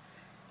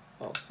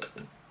also.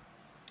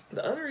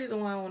 The other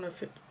reason why I want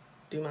to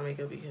do my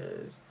makeup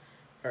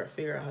or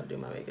figure out how to do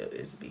my makeup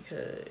is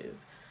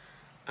because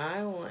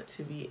I want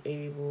to be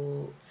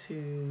able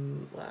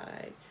to,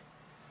 like,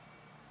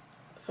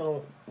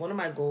 so one of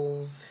my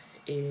goals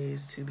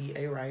is to be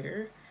a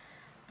writer,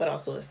 but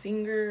also a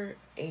singer,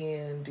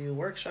 and do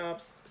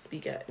workshops,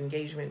 speak at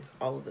engagements,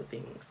 all of the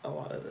things, a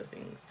lot of the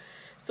things.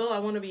 So I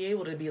want to be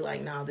able to be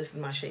like, nah, this is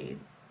my shade.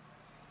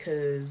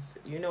 Because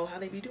you know how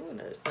they be doing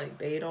us. Like,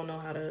 they don't know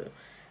how to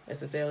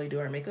necessarily do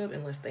our makeup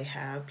unless they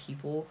have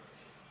people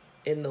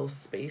in those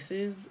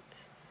spaces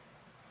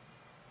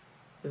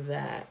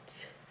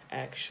that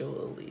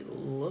actually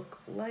look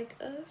like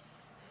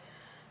us.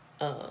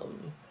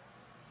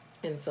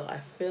 And so I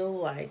feel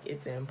like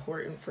it's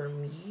important for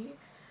me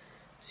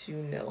to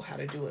know how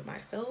to do it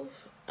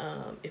myself.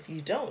 If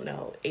you don't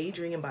know,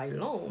 Adrienne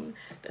Bailon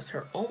does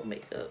her own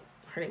makeup.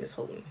 Her name is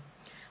Houghton.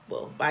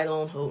 Well,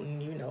 Bailon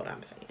Houghton, you know what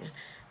I'm saying.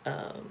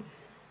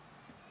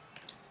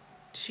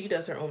 She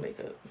does her own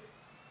makeup.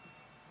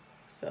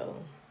 So,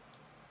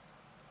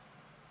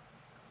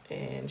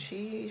 and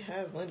she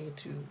has money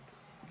to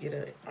get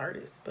an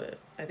artist, but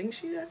I think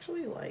she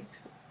actually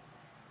likes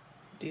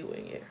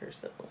doing it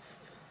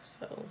herself.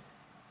 So,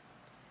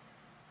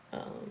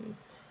 and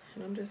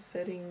I'm just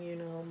setting, you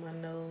know, my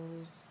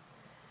nose.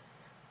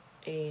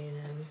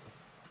 And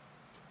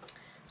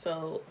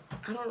so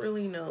I don't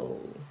really know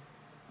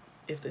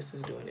if this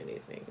is doing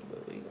anything,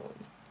 but we gonna,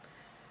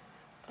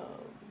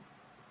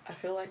 I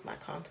feel like my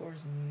contour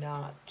is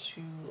not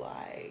too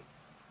like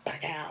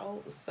back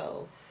out.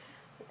 So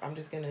I'm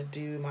just gonna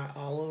do my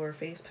all over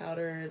face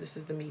powder. This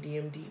is the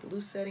medium deep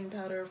loose setting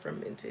powder from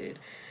Minted.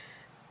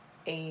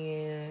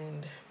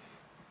 And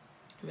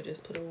I'm gonna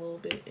just put a little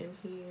bit in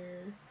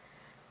here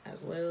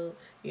as well.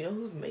 You know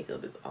whose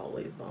makeup is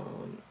always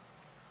bomb?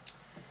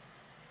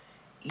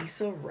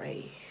 Issa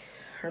Rae.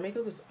 Her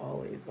makeup is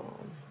always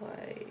bomb.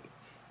 Like,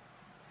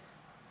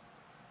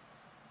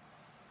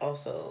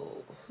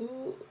 also,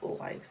 who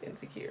likes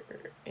Insecure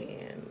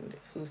and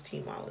who's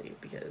Team Molly?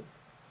 Because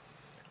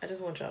I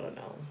just want y'all to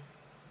know,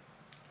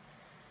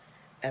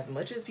 as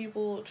much as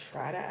people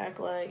try to act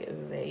like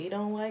they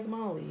don't like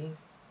Molly,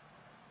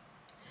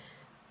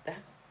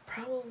 that's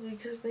probably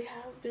because they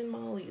have been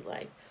Molly.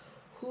 Like,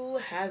 who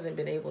hasn't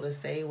been able to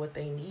say what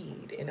they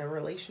need in a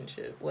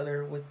relationship,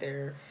 whether with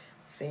their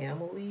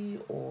family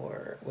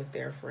or with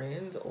their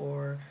friends,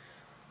 or,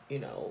 you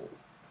know,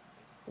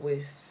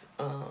 with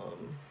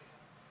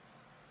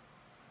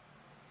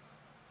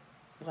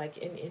like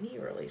in any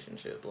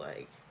relationship?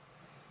 Like,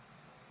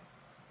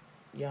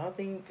 y'all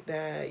think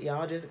that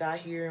y'all just got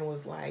here and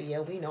was like, yeah,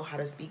 we know how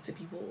to speak to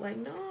people. Like,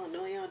 no,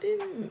 y'all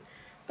didn't.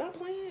 Stop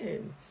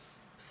playing.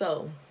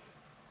 So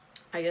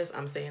I guess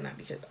I'm saying that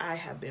because I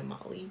have been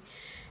Molly,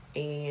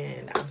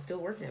 and I'm still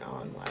working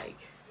on like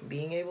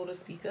being able to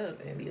speak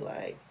up and be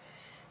like,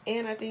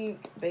 and I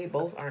think they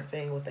both aren't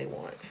saying what they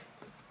want,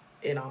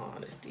 in all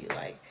honesty.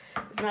 Like,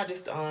 it's not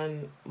just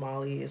on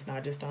Molly, it's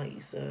not just on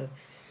Issa.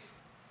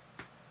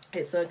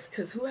 It sucks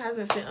because who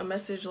hasn't sent a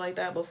message like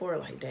that before?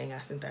 Like, dang, I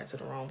sent that to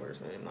the wrong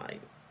person. Like,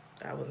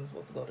 that wasn't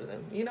supposed to go to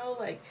them. You know,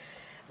 like,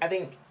 I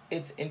think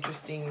it's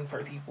interesting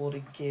for people to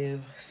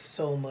give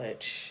so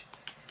much,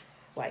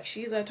 like,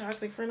 she's a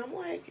toxic friend. I'm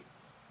like,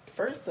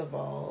 first of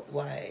all,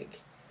 like,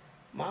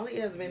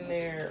 Molly has been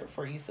there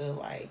for Issa.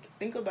 Like,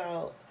 think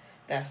about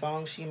that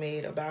song she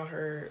made about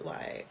her.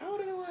 Like, I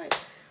would have been like,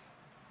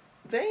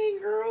 dang,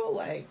 girl.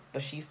 Like,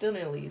 but she still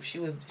didn't leave. She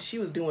was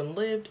doing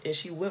Lyft, and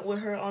she went with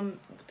her on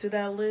to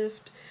that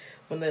Lyft.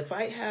 When the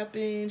fight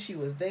happened, she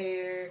was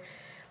there.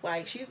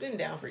 Like, she's been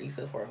down for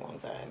Issa for a long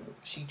time.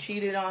 She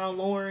cheated on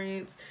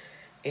Lawrence,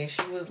 and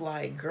she was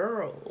like,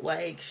 girl,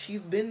 like,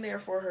 she's been there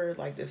for her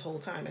like this whole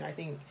time. And I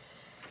think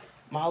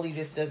Molly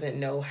just doesn't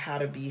know how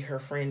to be her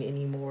friend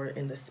anymore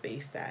in the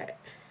space that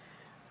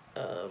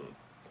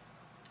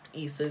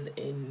Issa's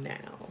in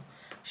now.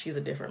 She's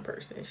a different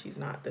person. She's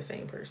not the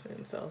same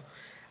person. So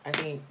I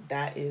think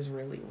that is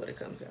really what it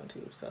comes down to.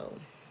 So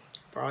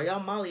for all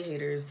y'all Molly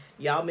haters,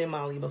 y'all been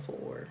Molly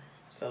before,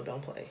 so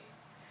don't play.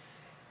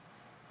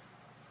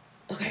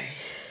 Okay,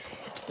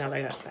 now that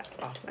I got that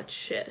off my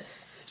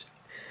chest,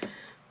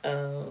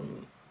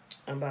 I'm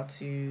about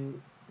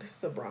to, this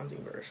is a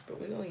bronzing brush,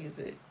 but we're gonna use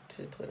it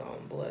to put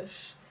on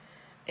blush.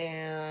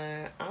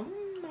 And I'm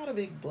not a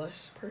big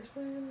blush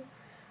person,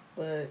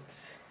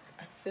 but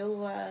I feel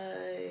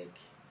like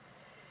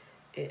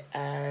it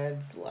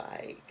adds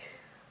like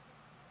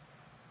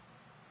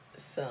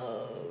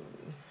something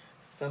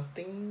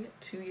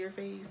to your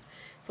face,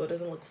 so it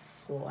doesn't look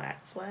flat,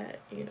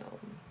 you know.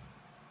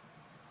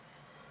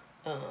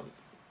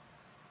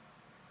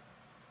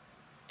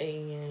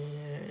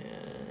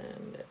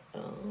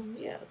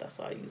 Yeah, that's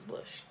why I use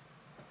blush.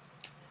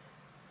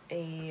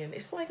 And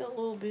it's like a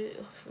little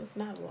bit, it's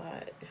not a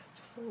lot, it's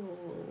just a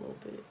little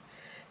bit,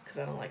 because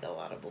I don't like a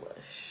lot of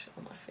blush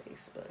on my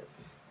face. But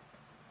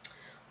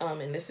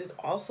and this is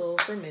also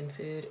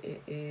fermented.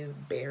 It is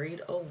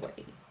Buried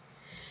Away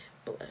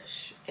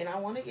blush, and I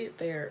want to get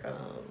their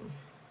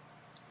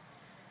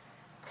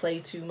Clay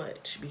Too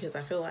Much, because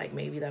I feel like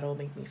maybe that'll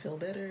make me feel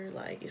better.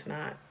 Like, it's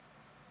not,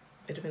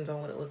 it depends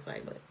on what it looks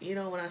like, but you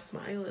know, when I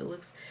smile,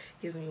 it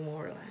gives me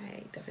more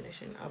like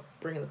definition. I'll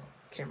bring the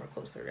camera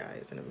closer,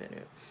 guys, in a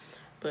minute,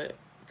 but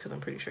because I'm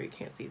pretty sure you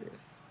can't see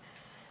this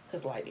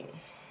because lighting.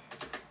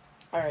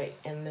 All right,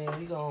 and then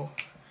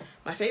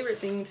my favorite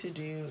thing to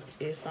do,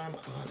 if I'm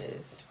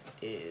honest,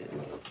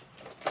 is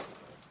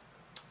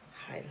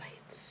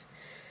highlights.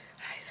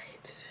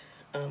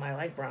 I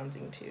like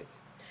bronzing too.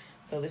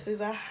 So this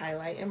is a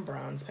highlight and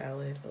bronze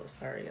palette. Oh,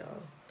 sorry,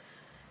 y'all.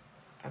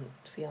 I'm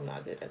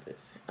not good at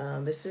this.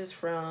 This is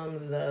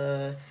from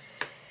the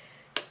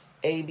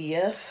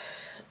ABF,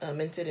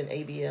 Minted and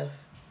ABF,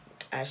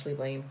 Ashley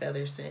Blaine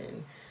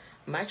Featherston.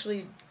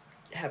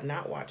 Have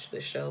not watched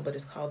this show, but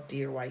it's called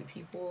Dear White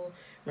People.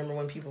 Remember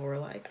when people were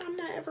like, I'm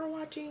not ever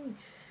watching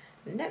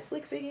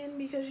Netflix again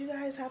because you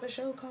guys have a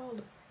show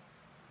called,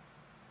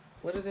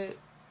 what is it?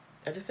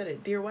 I just said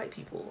it, Dear White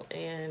People.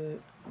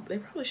 And they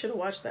probably should have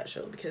watched that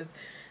show because,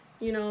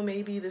 you know,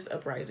 maybe this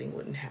uprising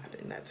wouldn't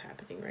happen. That's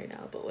happening right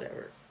now, but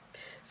whatever.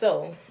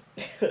 So,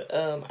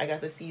 I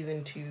got the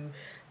season 2.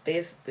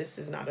 This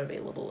is not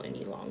available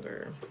any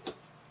longer.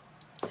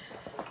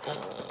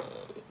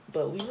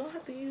 But we don't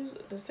have to use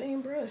the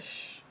same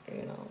brush,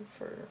 you know,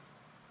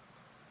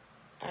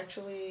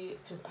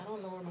 because I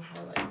don't know where my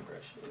highlighting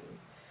brush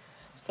is.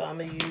 So I'm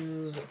going to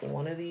use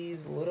one of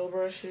these little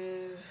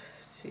brushes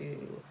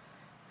to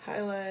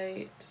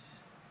highlight.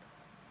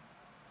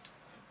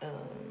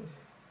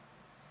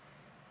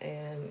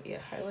 And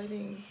yeah,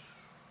 highlighting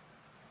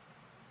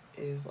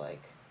is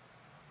like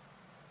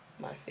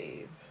my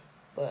fave.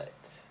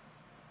 But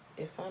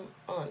if I'm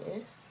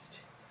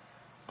honest,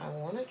 I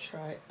want to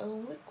try a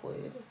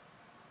liquid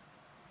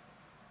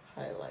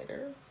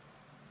highlighter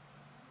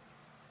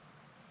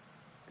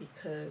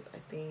because I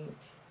think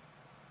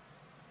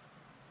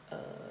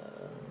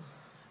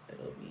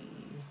it'll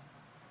be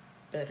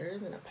better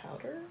than a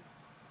powder.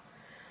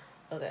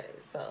 Okay,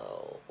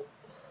 so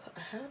I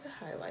have a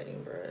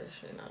highlighting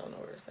brush and I don't know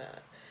where it's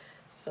at.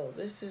 So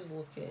this is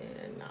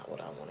looking not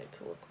what I want it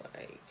to look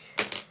like.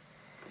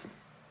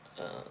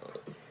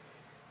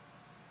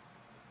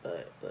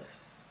 But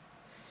let's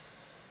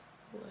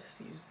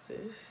use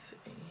this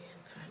and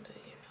kind of,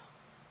 you know,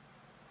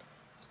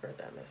 spread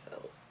that mess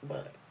out.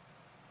 But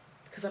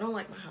because I don't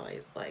like my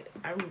highlights, like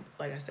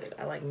I said,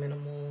 I like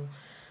minimal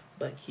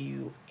but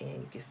cute, and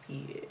you can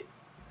see it.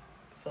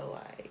 So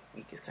like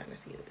you can kind of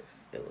see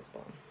this. It looks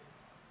bomb.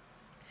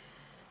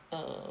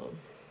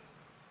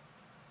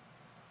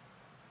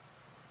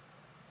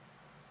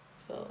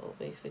 So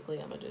basically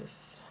I'm gonna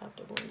just have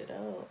to blend it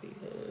out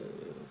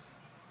because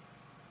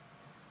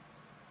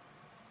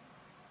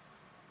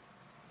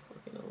it's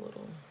looking a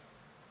little,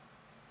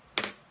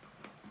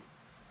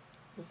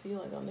 you see,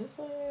 like on this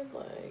side,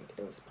 like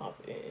it was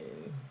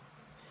popping.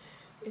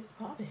 It's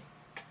popping.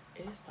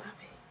 It's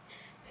popping.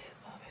 It's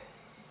popping.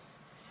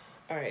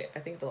 All right, I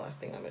think the last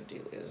thing I'm gonna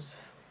do is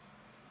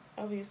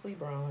obviously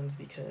bronze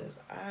because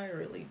I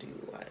really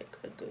do like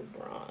a good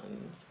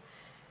bronze,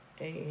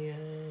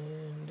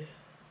 and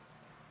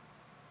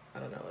I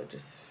don't know, it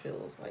just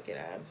feels like it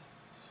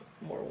adds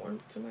more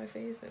warmth to my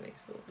face and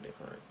makes it look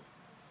different.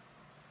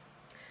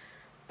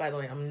 By the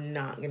way, I'm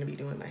not gonna be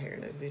doing my hair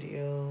in this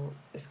video.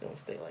 It's gonna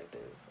stay like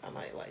this. I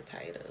might like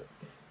tie it up,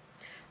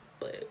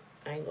 but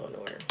I ain't going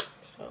nowhere.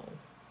 So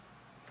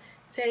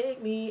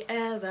take me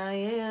as I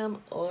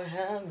am or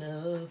have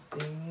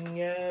nothing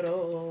at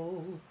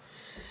all.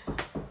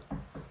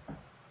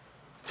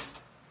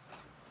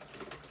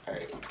 All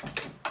right.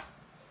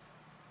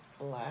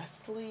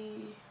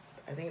 Lastly,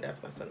 I think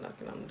that's my son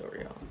knocking on the door,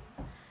 y'all.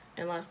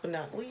 And last but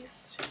not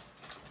least,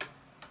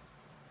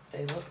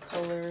 a lip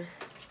color.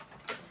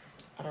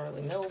 I don't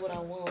really know what I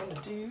want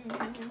to do,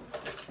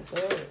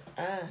 but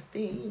I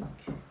think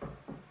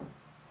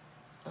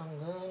I'm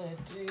gonna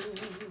do.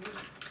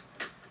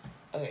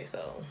 Okay,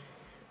 so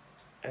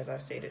as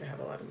I've stated, I have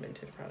a lot of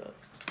Minted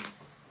products.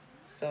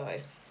 So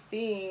I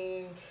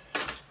think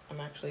I'm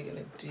actually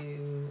gonna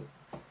do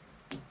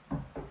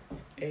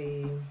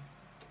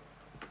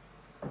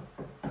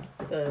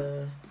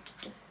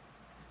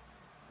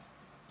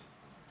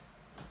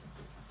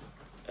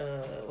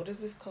what is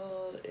this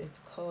called? It's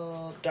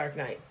called Dark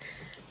Knight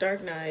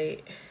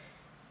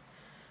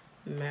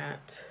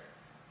matte,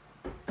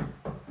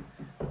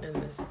 and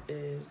this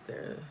is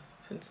the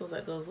pencil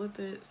that goes with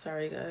it.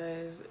 Sorry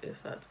guys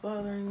if that's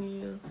bothering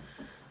you,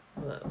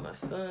 but my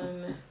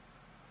son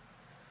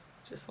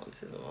just wants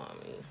his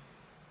mommy.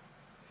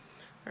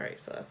 All right,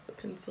 so that's the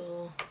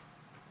pencil.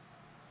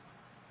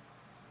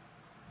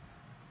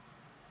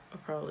 I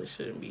probably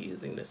shouldn't be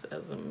using this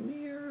as a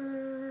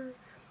mirror.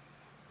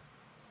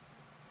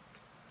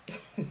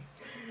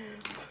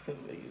 I'm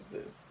gonna use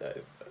this,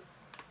 guys.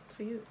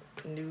 See,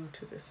 new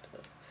to this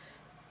stuff.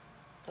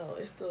 Oh,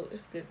 it's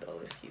good though.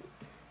 It's cute.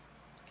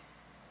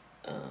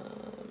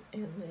 And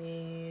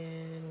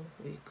then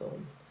we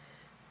go.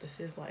 This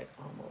is like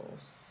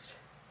almost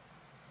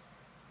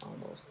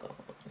gone.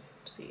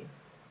 See,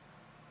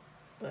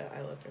 but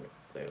I love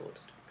their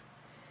lipsticks.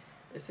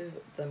 This is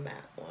the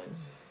matte one.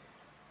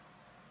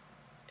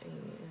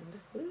 And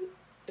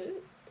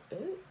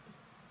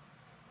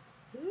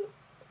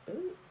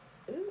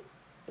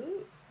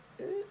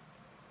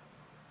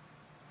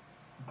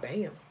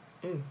bam.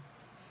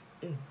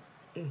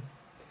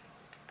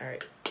 All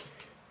right.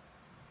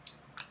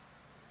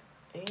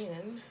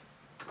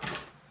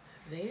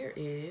 there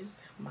is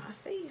my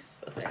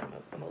face. Okay, I'm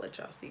gonna let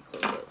y'all see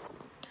close up.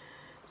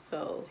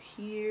 So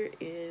here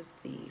is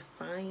the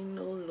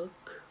final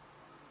look.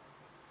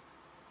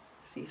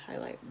 See,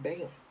 highlight,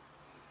 bam.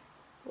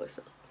 What's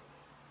up?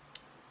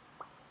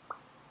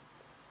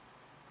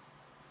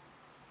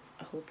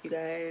 I hope you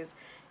guys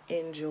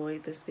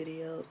enjoyed this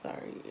video.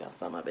 Sorry, y'all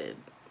saw my bed.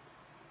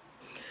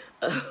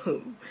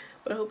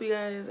 But I hope you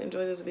guys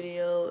enjoy this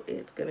video.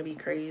 It's gonna be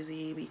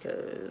crazy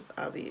because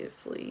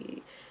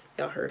obviously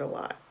y'all heard a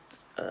lot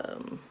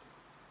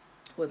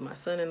with my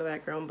son in the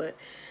background, but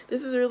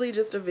this is really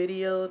just a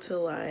video to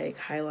like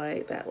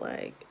highlight that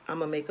like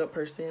I'm a makeup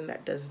person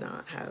that does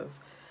not have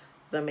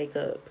the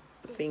makeup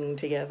thing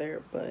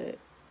together, but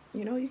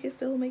you know, you can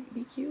still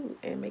be cute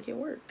and make it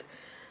work.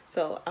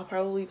 So I'll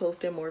probably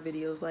post in more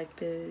videos like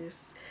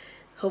this.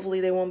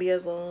 Hopefully they won't be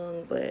as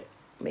long, but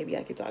maybe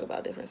I could talk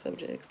about different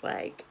subjects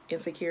like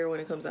Insecure when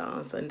it comes out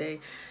on Sunday.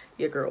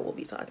 Your girl will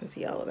be talking to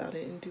y'all about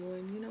it and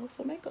doing, you know,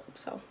 some makeup.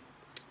 So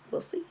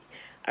we'll see.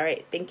 All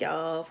right, thank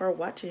y'all for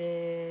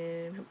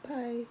watching.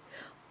 Bye.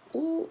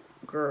 Ooh,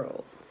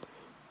 girl,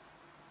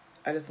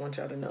 I just want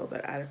y'all to know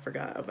that I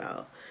forgot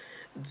about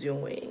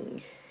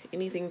doing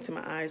anything to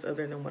my eyes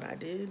other than what I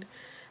did.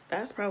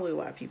 That's probably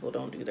why people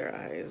don't do their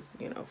eyes,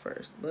 you know,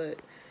 first. But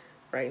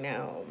right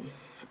now,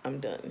 I'm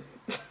done.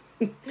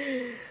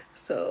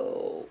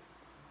 So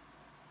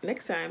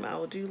next time I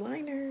will do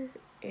liner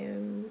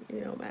and,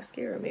 you know,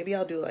 mascara. Maybe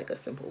I'll do like a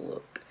simple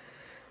look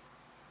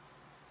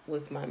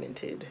with my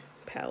Mented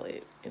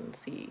palette and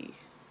see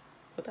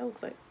what that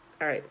looks like.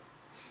 All right,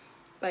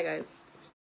 bye guys.